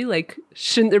free? Like,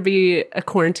 shouldn't there be a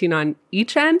quarantine on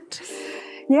each end?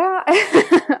 Yeah,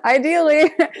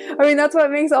 ideally. I mean, that's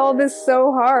what makes all this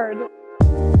so hard.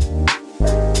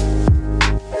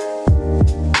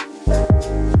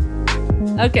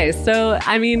 Okay, so,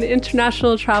 I mean,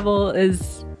 international travel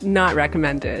is not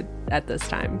recommended at this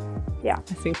time. Yeah.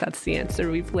 I think that's the answer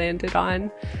we've landed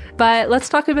on. But let's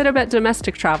talk a bit about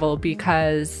domestic travel,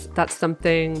 because that's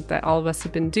something that all of us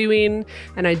have been doing.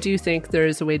 And I do think there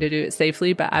is a way to do it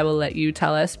safely, but I will let you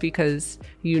tell us because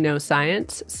you know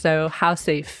science. So how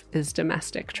safe is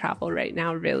domestic travel right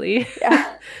now, really?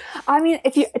 Yeah. I mean,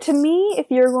 if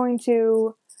you're going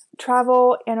to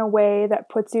travel in a way that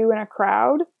puts you in a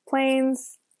crowd,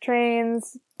 planes,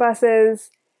 trains,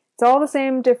 buses, it's all the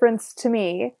same difference to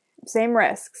me, same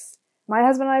risks. My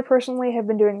husband and I personally have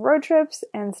been doing road trips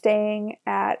and staying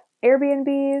at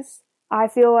Airbnbs. I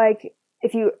feel like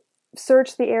if you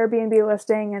search the Airbnb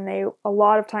listing, and they a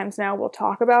lot of times now will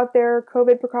talk about their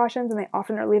COVID precautions, and they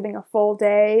often are leaving a full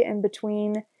day in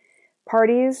between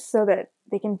parties so that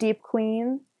they can deep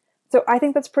clean. So I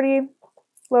think that's pretty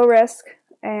low risk.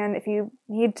 And if you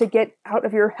need to get out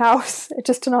of your house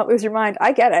just to not lose your mind,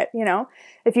 I get it,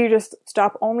 If you just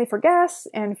stop only for gas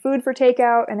and food for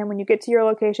takeout, and then when you get to your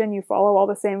location, you follow all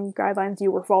the same guidelines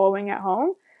you were following at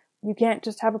home, you can't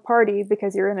just have a party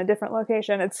because you're in a different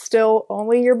location. It's still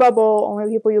only your bubble, only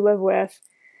the people you live with.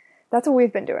 That's what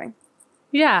we've been doing.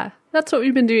 Yeah, that's what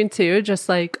we've been doing too. Just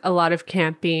like a lot of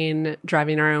camping,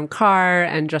 driving our own car,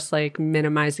 and just like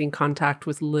minimizing contact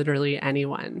with literally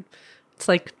anyone. It's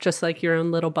like just like your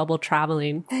own little bubble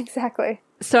traveling. Exactly.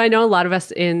 So I know a lot of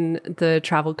us in the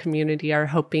travel community are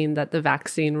hoping that the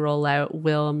vaccine rollout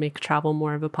will make travel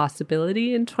more of a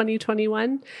possibility in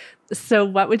 2021. So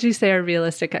what would you say are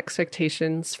realistic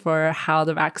expectations for how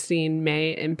the vaccine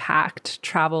may impact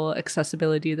travel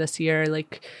accessibility this year?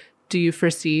 Like, do you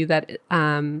foresee that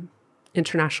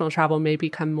international travel may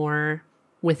become more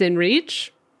within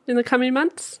reach in the coming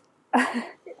months?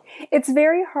 It's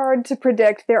very hard to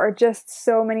predict. There are just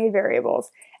so many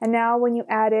variables. And now when you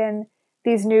add in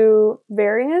these new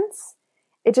variants,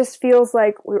 it just feels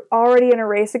like we're already in a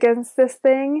race against this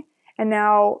thing. And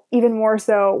now, even more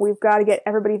so, we've got to get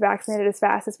everybody vaccinated as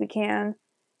fast as we can.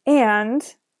 And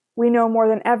we know more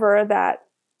than ever that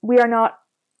we are not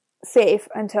safe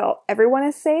until everyone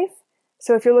is safe.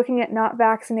 So if you're looking at not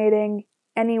vaccinating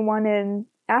anyone in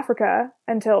Africa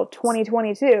until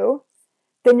 2022,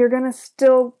 then you're going to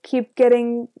still keep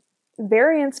getting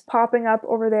variants popping up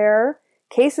over there,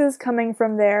 cases coming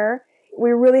from there.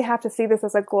 We really have to see this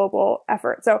as a global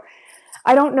effort. So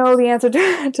I don't know the answer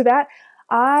to that.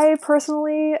 I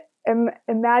personally am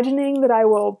imagining that I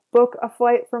will book a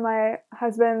flight for my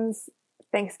husband's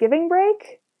Thanksgiving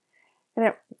break, and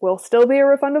it will still be a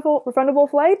refundable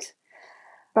flight.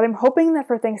 But I'm hoping that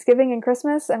for Thanksgiving and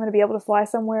Christmas, I'm going to be able to fly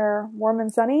somewhere warm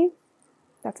and sunny.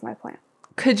 That's my plan.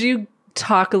 Could you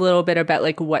talk a little bit about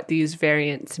like what these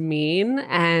variants mean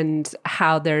and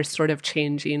how they're sort of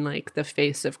changing like the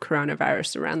face of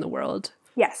coronavirus around the world?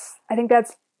 Yes, I think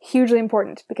that's hugely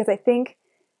important because I think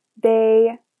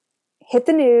they hit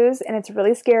the news and it's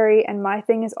really scary. And my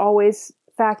thing is always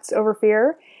facts over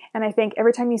fear. And I think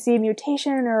every time you see a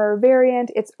mutation or a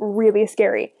variant, it's really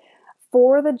scary.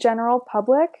 For the general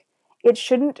public, it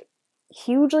shouldn't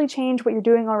hugely change what you're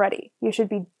doing already. You should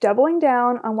be doubling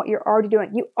down on what you're already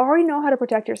doing. You already know how to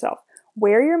protect yourself.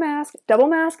 Wear your mask, double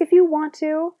mask if you want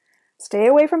to, stay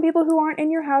away from people who aren't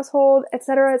in your household,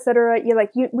 etc., etc.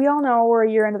 We all know we're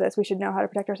a year into this. We should know how to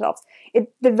protect ourselves.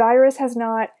 The virus has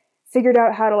not figured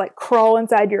out how to like crawl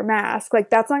inside your mask. Like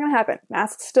that's not going to happen.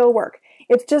 Masks still work.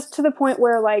 It's just to the point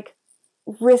where like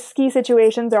risky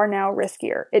situations are now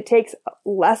riskier. It takes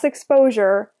less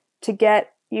exposure to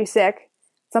get you sick.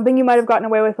 Something you might have gotten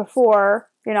away with before,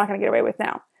 you're not going to get away with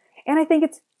now. And I think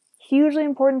it's hugely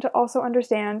important to also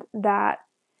understand that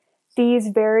these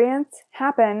variants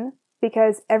happen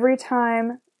because every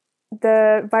time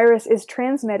the virus is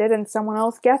transmitted and someone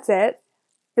else gets it,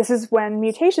 this is when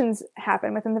mutations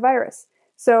happen within the virus.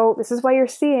 So this is why you're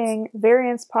seeing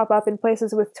variants pop up in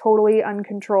places with totally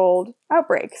uncontrolled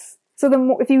outbreaks.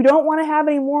 So if you don't want to have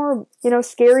any more,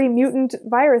 scary mutant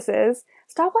viruses,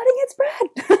 stop letting it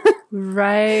spread.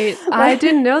 Right. I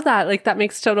didn't know that. Like, that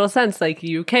makes total sense. Like,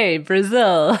 UK,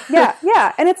 Brazil.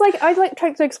 Yeah. And it's like, I like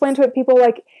try to explain to people,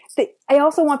 like, I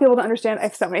also want people to understand. I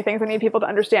have so many things I need people to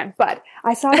understand. But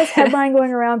I saw this headline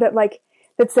going around that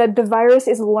said the virus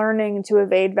is learning to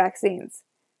evade vaccines.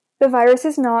 The virus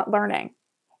is not learning.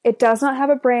 It does not have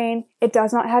a brain. It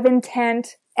does not have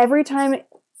intent. Every time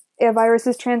a virus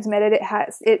is transmitted,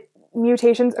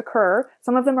 mutations occur.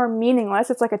 Some of them are meaningless.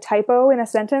 It's like a typo in a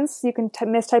sentence. You can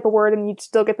mistype a word and you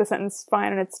still get the sentence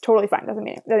fine, and it's totally fine. Doesn't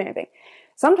mean anything.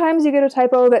 Sometimes you get a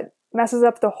typo that messes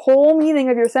up the whole meaning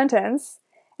of your sentence,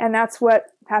 and that's what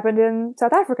happened in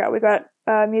South Africa. We got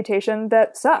a mutation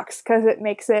that sucks because it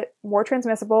makes it more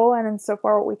transmissible, and in so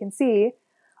far what we can see,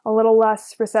 a little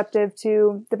less receptive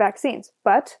to the vaccines.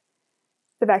 But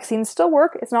the vaccines still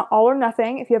work. It's not all or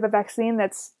nothing. If you have a vaccine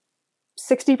that's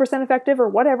 60% effective or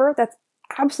whatever, that's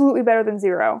absolutely better than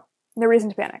zero. No reason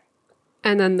to panic.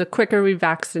 And then the quicker we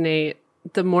vaccinate,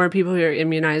 the more people who are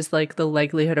immunized, like the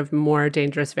likelihood of more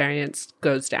dangerous variants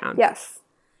goes down. Yes.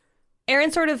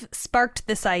 Erin sort of sparked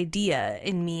this idea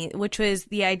in me, which was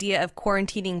the idea of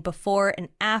quarantining before and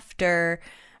after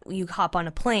you hop on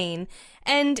a plane.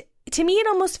 And to me, it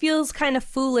almost feels kind of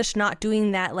foolish not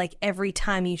doing that like every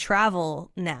time you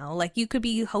travel now. Like you could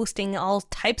be hosting all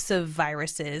types of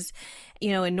viruses.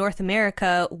 in North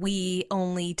America, we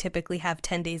only typically have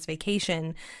 10 days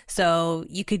vacation. So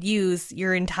you could use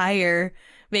your entire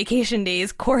vacation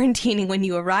days quarantining when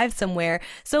you arrive somewhere.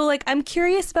 So like, I'm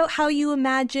curious about how you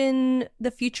imagine the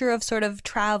future of sort of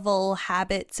travel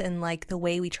habits and like the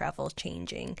way we travel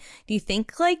changing. Do you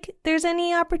think like there's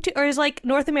any opportunity, or is like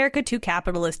North America too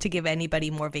capitalist to give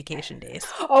anybody more vacation days?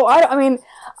 Oh, I mean,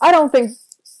 I don't think,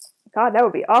 God, that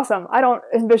would be awesome. I don't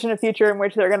envision a future in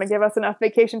which they're going to give us enough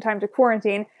vacation time to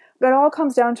quarantine. But it all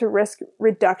comes down to risk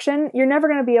reduction. You're never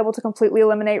going to be able to completely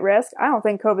eliminate risk. I don't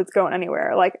think COVID's going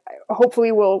anywhere. Like,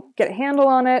 hopefully we'll get a handle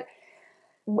on it.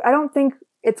 I don't think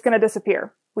it's going to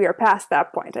disappear. We are past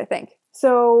that point, I think.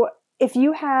 So if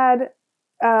you had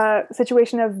a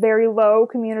situation of very low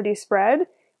community spread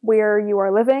where you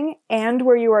are living and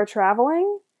where you are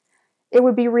traveling, it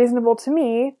would be reasonable to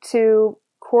me to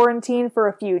quarantine for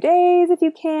a few days if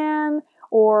you can,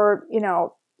 or,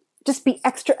 just be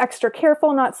extra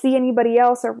careful, not see anybody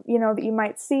else or, that you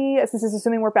might see, as this is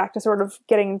assuming we're back to sort of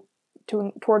getting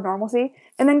toward normalcy,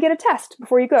 and then get a test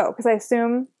before you go. Because I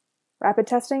assume rapid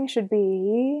testing should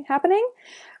be happening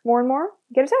more and more.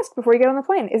 Get a test before you get on the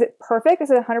plane. Is it perfect?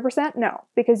 Is it 100%? No,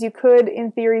 because you could,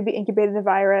 in theory, be incubating the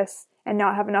virus and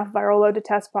not have enough viral load to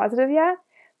test positive yet.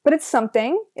 But it's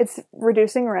something. It's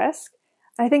reducing risk.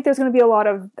 I think there's going to be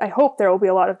I hope there will be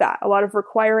a lot of that, a lot of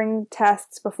requiring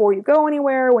tests before you go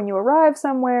anywhere, when you arrive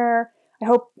somewhere. I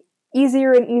hope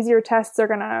easier and easier tests are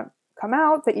going to come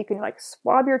out that you can like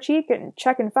swab your cheek and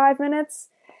check in 5 minutes.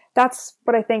 That's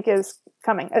what I think is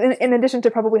coming, in addition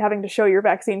to probably having to show your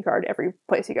vaccine card every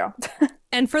place you go.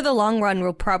 And for the long run,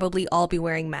 we'll probably all be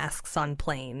wearing masks on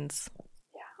planes.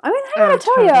 Yeah. I mean, I gotta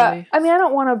tell you, I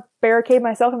don't want to barricade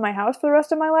myself in my house for the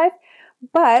rest of my life,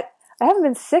 but I haven't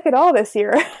been sick at all this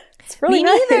year. It's really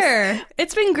nice. Me neither.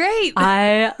 It's been great.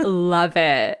 I love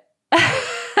it.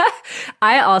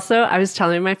 I was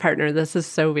telling my partner, this is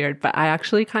so weird, but I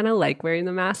actually kind of like wearing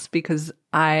the mask because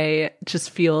I just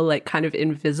feel like kind of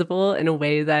invisible in a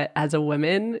way that as a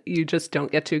woman, you just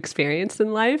don't get to experience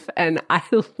in life. And I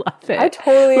love it. I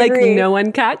totally agree. Like no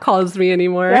one catcalls me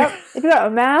anymore. Yep. If you got a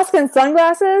mask and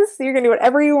sunglasses, you're going to do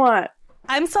whatever you want.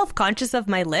 I'm self-conscious of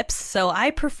my lips, so I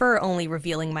prefer only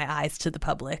revealing my eyes to the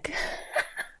public.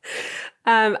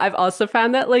 I've also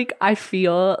found that like I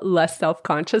feel less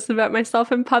self-conscious about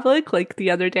myself in public. Like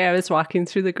the other day I was walking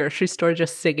through the grocery store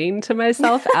just singing to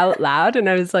myself out loud, and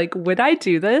I was like, would I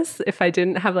do this if I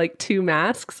didn't have like 2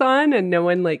 masks on and no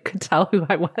one like could tell who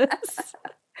I was?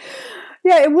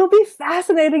 Yeah, it will be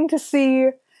fascinating to see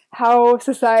how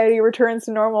society returns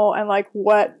to normal and like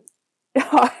what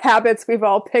habits we've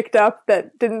all picked up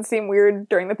that didn't seem weird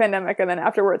during the pandemic, and then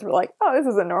afterwards we're like, oh, this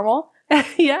isn't normal.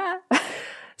 Yeah.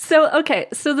 So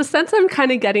the sense I'm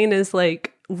kind of getting is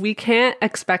like we can't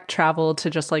expect travel to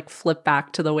just like flip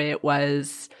back to the way it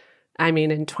was. I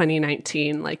mean, in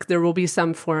 2019, like there will be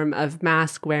some form of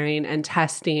mask wearing and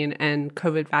testing and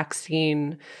COVID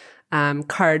vaccine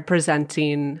card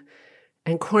presenting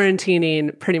and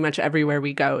quarantining pretty much everywhere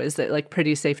we go. Is it like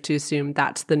pretty safe to assume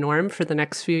that's the norm for the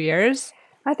next few years?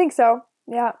 I think so.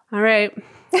 Yeah. All right.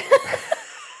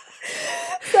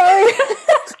 Sorry.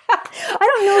 I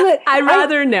don't know that. I'd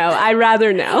rather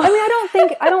know. I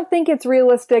mean, I don't think it's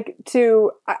realistic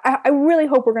to, I really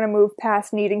hope we're going to move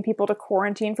past needing people to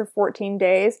quarantine for 14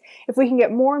 days. If we can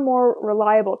get more and more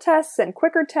reliable tests and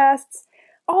quicker tests,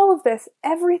 all of this,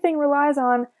 everything relies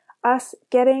on us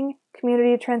getting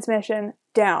community transmission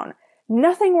down.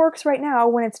 Nothing works right now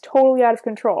when it's totally out of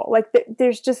control. Like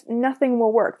there's just nothing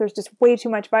will work. There's just way too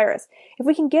much virus. If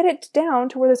we can get it down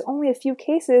to where there's only a few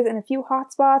cases and a few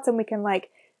hotspots, and we can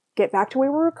like get back to where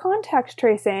we were contact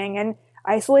tracing and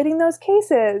isolating those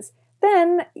cases,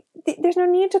 then there's no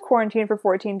need to quarantine for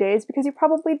 14 days because you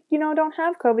probably, don't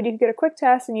have COVID. You can get a quick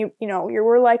test and you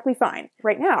were likely fine.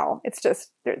 Right now, it's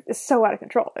just, it's so out of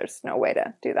control. There's no way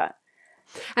to do that.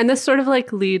 And this sort of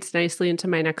like leads nicely into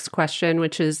my next question,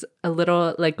 which is a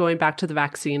little like going back to the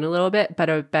vaccine a little bit, but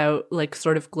about like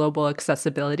sort of global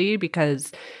accessibility,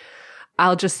 because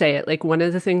I'll just say it, like one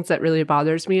of the things that really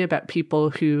bothers me about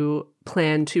people who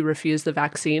plan to refuse the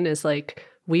vaccine is like,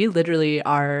 we literally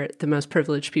are the most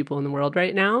privileged people in the world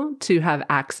right now to have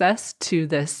access to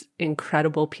this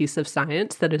incredible piece of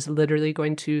science that is literally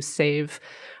going to save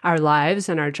our lives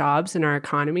and our jobs and our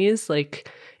economies. Like,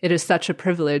 it is such a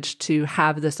privilege to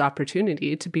have this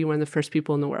opportunity to be one of the first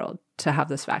people in the world to have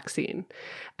this vaccine.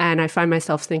 And I find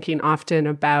myself thinking often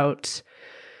about,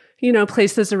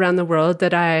 places around the world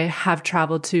that I have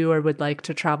traveled to or would like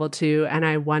to travel to. And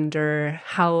I wonder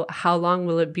how long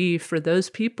will it be for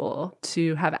those people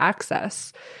to have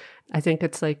access? I think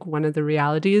it's like one of the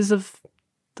realities of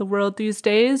the world these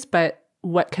days, but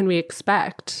what can we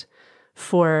expect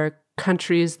for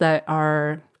countries that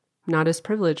are not as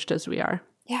privileged as we are?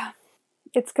 Yeah.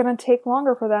 It's going to take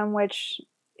longer for them, which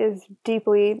is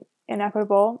deeply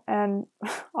inequitable and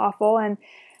awful. And,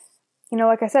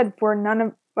 like I said, none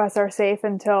of us are safe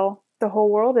until the whole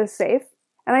world is safe.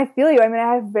 And I feel you. I mean,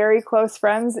 I have very close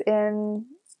friends in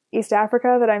East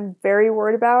Africa that I'm very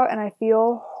worried about, and I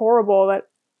feel horrible that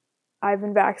I've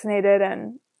been vaccinated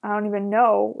and I don't even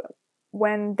know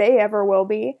when they ever will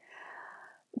be.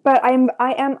 But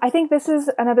I think this is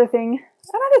another thing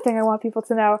I want people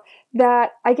to know,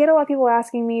 that I get a lot of people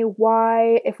asking me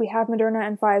why, if we have Moderna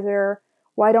and Pfizer,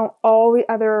 why don't all the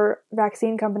other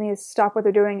vaccine companies stop what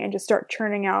they're doing and just start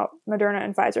churning out Moderna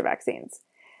and Pfizer vaccines?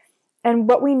 And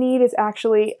what we need is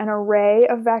actually an array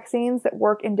of vaccines that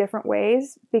work in different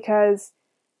ways, because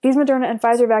these Moderna and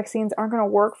Pfizer vaccines aren't going to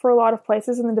work for a lot of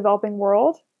places in the developing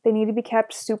world. They need to be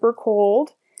kept super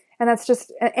cold. And that's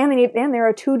just, and they're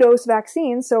a 2-dose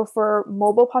vaccine. So for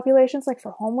mobile populations, like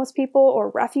for homeless people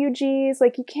or refugees,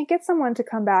 like you can't get someone to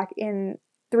come back in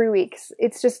 3 weeks.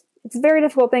 It's a very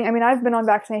difficult thing. I mean, I've been on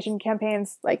vaccination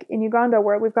campaigns like in Uganda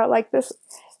where we've got like this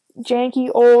janky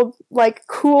old like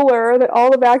cooler that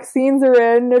all the vaccines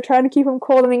are in. They're trying to keep them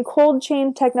cold. I mean, cold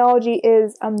chain technology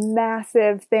is a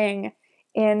massive thing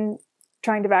in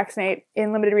trying to vaccinate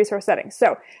in limited resource settings.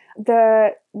 So the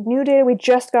new data we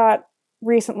just got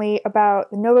recently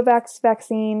about the Novavax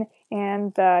vaccine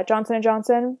and the Johnson &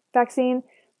 Johnson vaccine,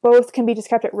 both can be just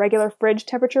kept at regular fridge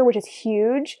temperature, which is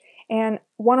huge. And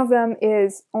one of them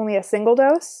is only a single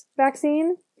dose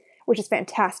vaccine, which is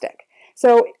fantastic.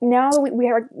 So now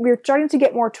we're starting to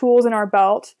get more tools in our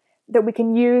belt that we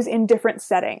can use in different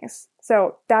settings.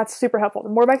 So that's super helpful. The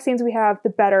more vaccines we have, the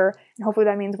better. And hopefully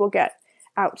that means we'll get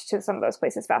out to some of those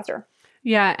places faster.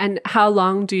 Yeah. And how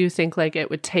long do you think like it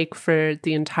would take for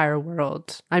the entire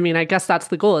world? I mean, I guess that's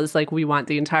the goal, is like we want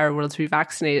the entire world to be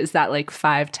vaccinated. Is that like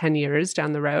 5-10 years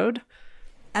down the road?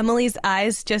 Emily's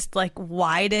eyes just like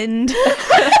widened.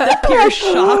 The pure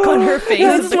shock on her face.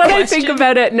 That's what I think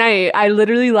about at night. I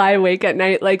literally lie awake at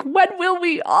night like, when will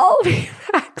we all be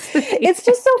vaccinated? It's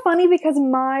just so funny because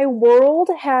my world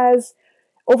has,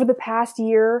 over the past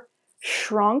year,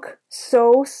 shrunk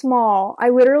so small. I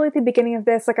literally, at the beginning of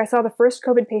this, like I saw the first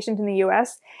COVID patient in the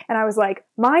US and I was like,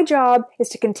 my job is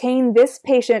to contain this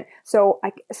patient so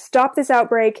I stop this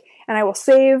outbreak and I will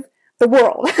save the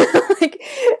world.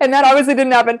 And that obviously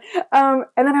didn't happen. And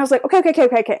then I was like, okay.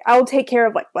 I'll take care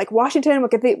of like Washington. We'll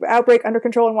get the outbreak under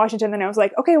control in Washington. Then I was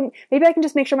like, okay, maybe I can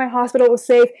just make sure my hospital was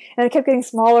safe. And it kept getting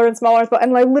smaller and smaller.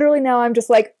 And like literally now I'm just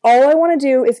like, all I want to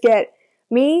do is get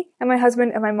me and my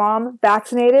husband and my mom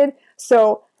vaccinated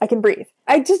so I can breathe.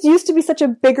 I just used to be such a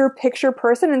bigger picture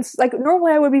person, and like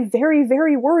normally I would be very,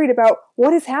 very worried about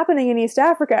what is happening in East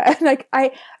Africa. And like I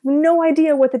have no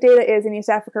idea what the data is in East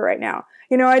Africa right now.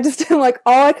 I just like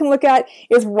all I can look at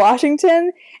is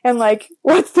Washington and like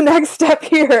what's the next step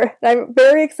here. And I'm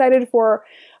very excited for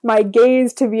my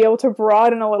gaze to be able to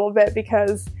broaden a little bit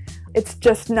because it's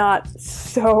just not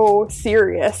so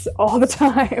serious all the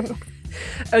time.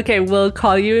 Okay, we'll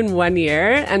call you in 1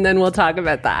 year and then we'll talk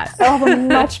about that. I'll have a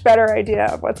much better idea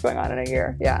of what's going on in a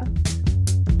year. Yeah.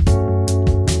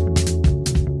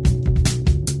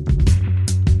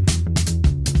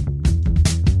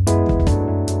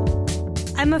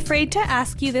 I'm afraid to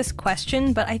ask you this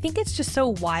question, but I think it's just so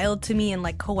wild to me and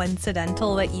like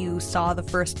coincidental that you saw the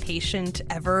first patient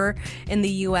ever in the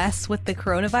US with the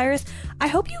coronavirus. I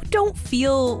hope you don't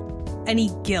feel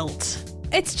any guilt.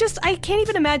 It's just, I can't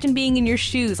even imagine being in your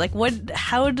shoes. Like,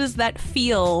 how does that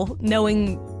feel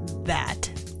knowing that?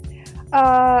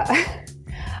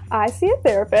 I see a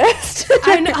therapist.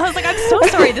 I was like, I'm so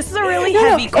sorry. This is a really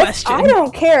heavy question. I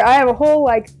don't care. I have a whole,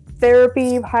 like,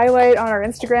 therapy highlight on our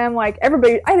Instagram. Like, I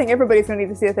think everybody's going to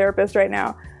need to see a therapist right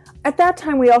now. At that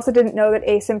time, we also didn't know that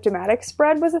asymptomatic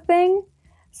spread was a thing.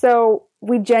 So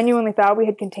we genuinely thought we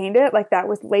had contained it. Like, that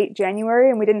was late January,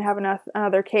 and we didn't have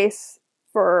another case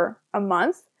for a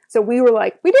month. So we were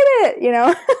like, we did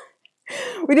it,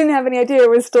 We didn't have any idea it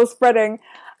was still spreading.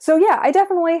 So yeah, I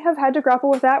definitely have had to grapple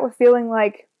with that, with feeling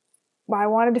like, well, I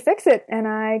wanted to fix it and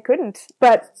I couldn't.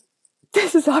 But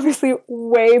this is obviously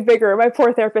way bigger. My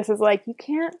poor therapist is like, you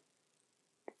can't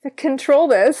control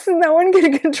this. No one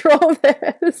can control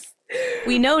this.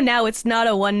 We know now it's not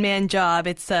a one-man job.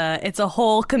 It's a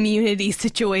whole community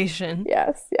situation.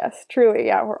 Yes, truly.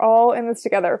 Yeah, we're all in this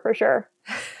together for sure.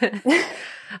 All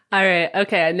right.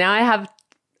 Okay. Now I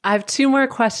have 2 more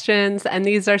questions, and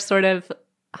these are sort of,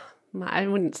 I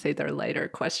wouldn't say they're lighter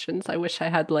questions. I wish I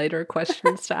had lighter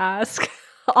questions to ask.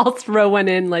 I'll throw one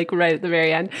in like right at the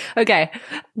very end. Okay.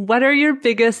 What are your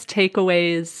biggest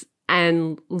takeaways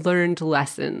and learned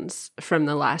lessons from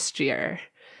the last year.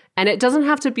 And it doesn't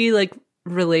have to be like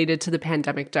related to the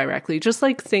pandemic directly, just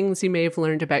like things you may have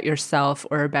learned about yourself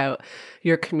or about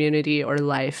your community or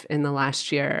life in the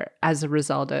last year as a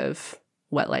result of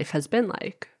what life has been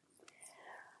like.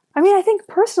 I mean, I think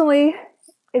personally,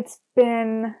 it's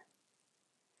been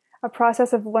a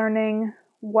process of learning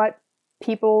what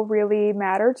people really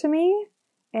matter to me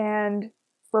and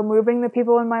removing the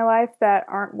people in my life that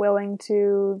aren't willing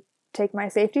to take my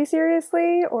safety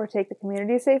seriously or take the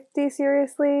community's safety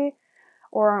seriously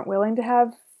or aren't willing to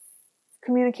have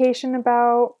communication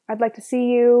about, I'd like to see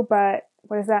you, but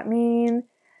what does that mean?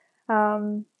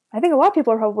 I think a lot of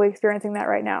people are probably experiencing that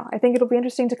right now. I think it'll be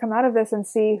interesting to come out of this and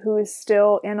see who is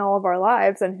still in all of our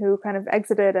lives and who kind of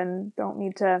exited and don't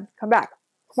need to come back.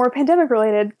 More pandemic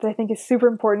related that I think is super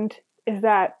important is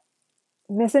that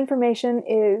misinformation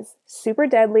is super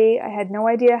deadly. I had no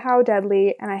idea how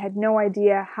deadly, and I had no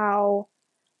idea how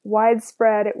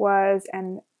widespread it was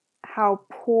and how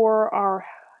poor our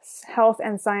health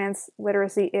and science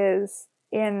literacy is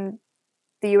in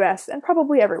the US and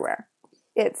probably everywhere.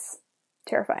 It's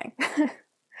terrifying.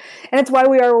 And it's why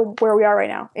we are where we are right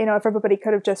now. You know, if everybody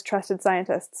could have just trusted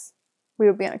scientists, we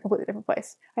would be in a completely different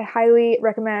place. I highly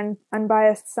recommend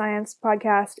Unbiased Science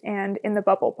podcast and In the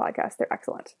Bubble podcast. They're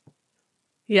excellent.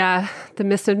 Yeah, the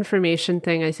misinformation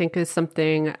thing, I think, is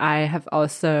something I have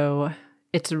also,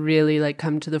 it's really like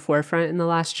come to the forefront in the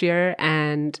last year,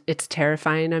 and it's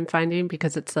terrifying, I'm finding,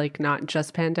 because it's like not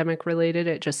just pandemic related.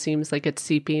 It just seems like it's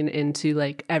seeping into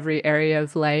like every area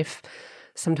of life.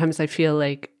 Sometimes I feel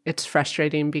like it's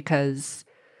frustrating because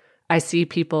I see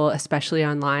people, especially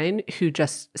online, who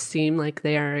just seem like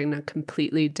they are in a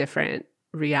completely different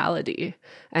reality.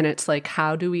 And it's like,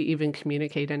 how do we even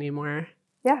communicate anymore?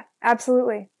 Yeah,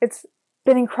 absolutely. It's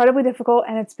been incredibly difficult,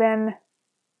 and it's been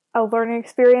a learning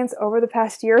experience over the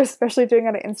past year, especially doing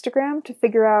it on Instagram, to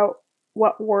figure out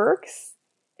what works.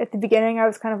 At the beginning, I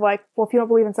was kind of like, well, if you don't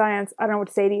believe in science, I don't know what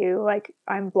to say to you. Like,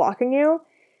 I'm blocking you.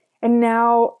 And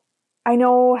now I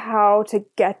know how to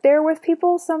get there with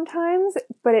people sometimes,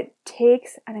 but it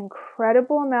takes an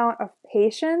incredible amount of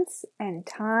patience and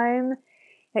time.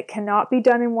 It cannot be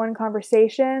done in one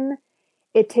conversation.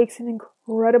 It takes an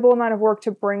incredible amount of work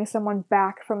to bring someone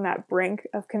back from that brink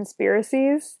of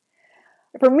conspiracies.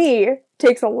 For me, it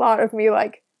takes a lot of me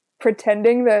like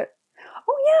pretending that,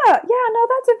 oh yeah, no,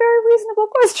 that's a very reasonable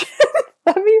question.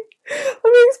 let me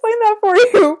explain that for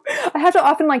you. I have to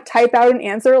often like type out an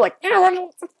answer like, yeah,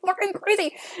 it's fucking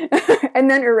crazy.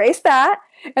 And then erase that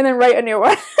and then write a new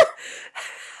one.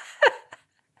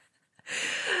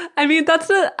 I mean,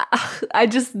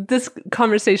 this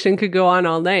conversation could go on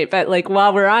all night, but like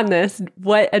while we're on this,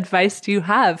 what advice do you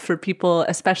have for people,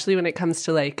 especially when it comes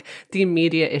to like the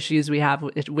immediate issues we have,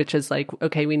 which is like,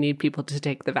 okay, we need people to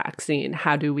take the vaccine.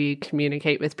 How do we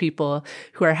communicate with people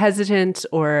who are hesitant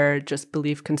or just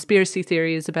believe conspiracy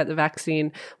theories about the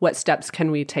vaccine? What steps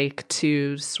can we take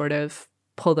to sort of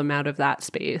pull them out of that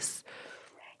space?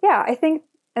 Yeah, I think,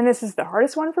 and this is the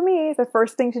hardest one for me, the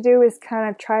first thing to do is kind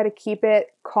of try to keep it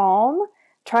calm,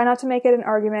 try not to make it an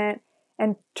argument,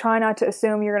 and try not to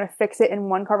assume you're going to fix it in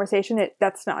one conversation.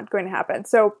 That's not going to happen.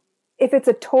 So if it's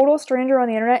a total stranger on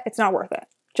the internet, it's not worth it.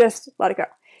 Just let it go.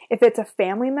 If it's a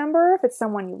family member, if it's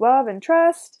someone you love and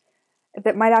trust,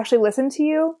 that might actually listen to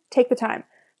you, take the time.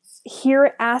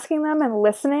 Asking them and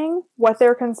listening what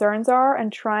their concerns are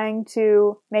and trying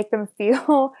to make them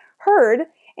feel heard.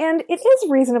 And it is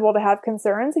reasonable to have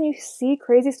concerns, and you see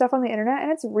crazy stuff on the internet,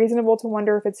 and it's reasonable to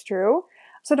wonder if it's true.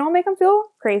 So don't make them feel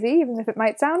crazy, even if it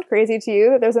might sound crazy to you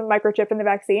that there's a microchip in the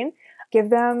vaccine. Give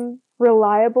them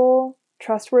reliable,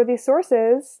 trustworthy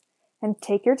sources and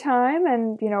take your time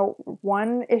and,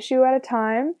 one issue at a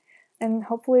time, and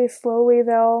hopefully slowly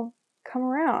they'll come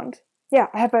around. Yeah,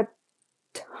 I have a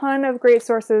ton of great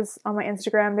sources on my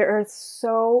Instagram. There are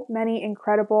so many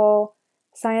incredible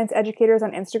science educators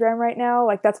on Instagram right now.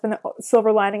 Like, that's been the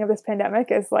silver lining of this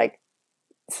pandemic, is like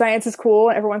science is cool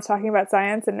and everyone's talking about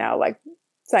science, and now like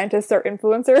scientists are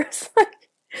influencers.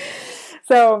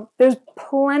 So there's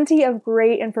plenty of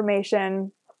great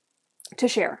information to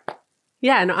share.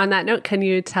 Yeah, and on that note, can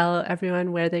you tell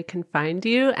everyone where they can find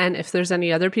you, and if there's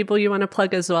any other people you want to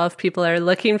plug as well, if people are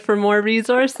looking for more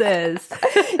resources?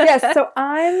 Yes, so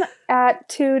I'm at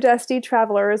Two Dusty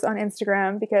Travelers on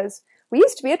Instagram, because we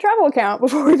used to be a travel account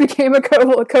before we became a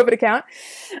COVID account.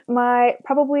 My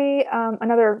probably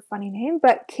another funny name,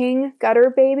 but King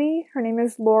Gutter Baby. Her name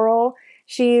is Laurel.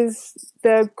 She's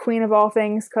the queen of all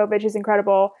things COVID. She's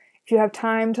incredible. If you have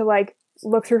time to like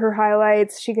look through her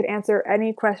highlights. She could answer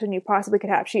any question you possibly could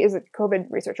have. She is a COVID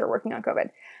researcher working on COVID.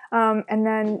 And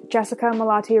then Jessica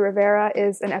Malati Rivera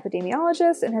is an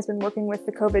epidemiologist and has been working with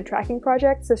the COVID tracking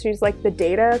project. So she's like the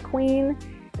data queen.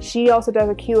 She also does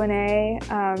a Q&A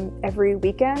every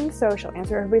weekend. So she'll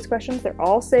answer everybody's questions. They're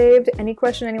all saved. Any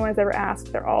question anyone has ever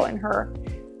asked, they're all in her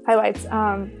highlights.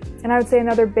 And I would say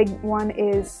another big one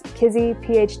is Kizzy,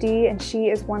 PhD, and she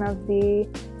is one of the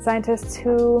scientists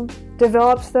who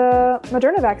developed the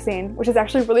Moderna vaccine, which is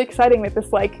actually really exciting that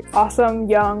this like awesome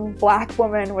young Black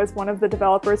woman was one of the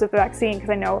developers of the vaccine,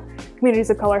 because I know communities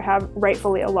of color have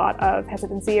rightfully a lot of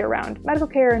hesitancy around medical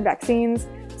care and vaccines.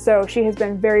 So she has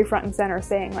been very front and center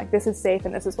saying like, this is safe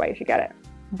and this is why you should get it.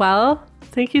 Well,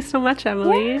 thank you so much,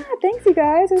 Emily. Yeah, thanks you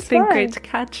guys. It's been fun. Great to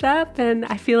catch up, and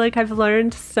I feel like I've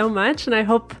learned so much, and I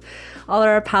hope all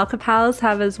our Alpaca pals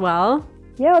have as well.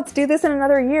 Yeah, let's do this in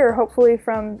another year, hopefully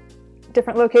from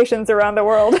different locations around the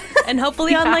world. And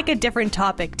hopefully on like a different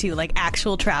topic too, like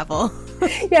actual travel.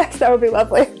 Yes, that would be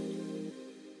lovely.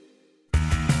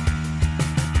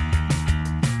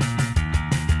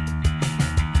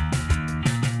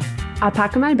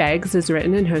 Alpaca My Bags is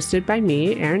written and hosted by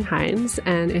me, Erin Hines,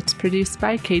 and it's produced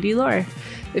by Katie Lohr.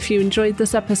 If you enjoyed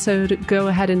this episode, go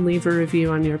ahead and leave a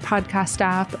review on your podcast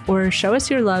app or show us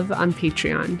your love on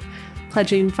Patreon.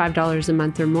 Pledging $5 a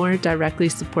month or more directly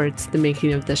supports the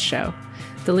making of this show.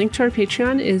 The link to our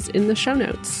Patreon is in the show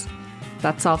notes.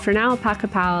 That's all for now, Alpaca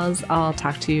Pals. I'll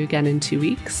talk to you again in 2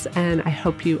 weeks, and I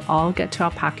hope you all get to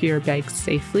alpaca your bags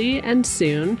safely and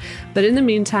soon. But in the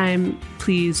meantime,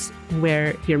 please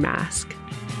wear your mask.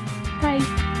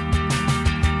 Bye.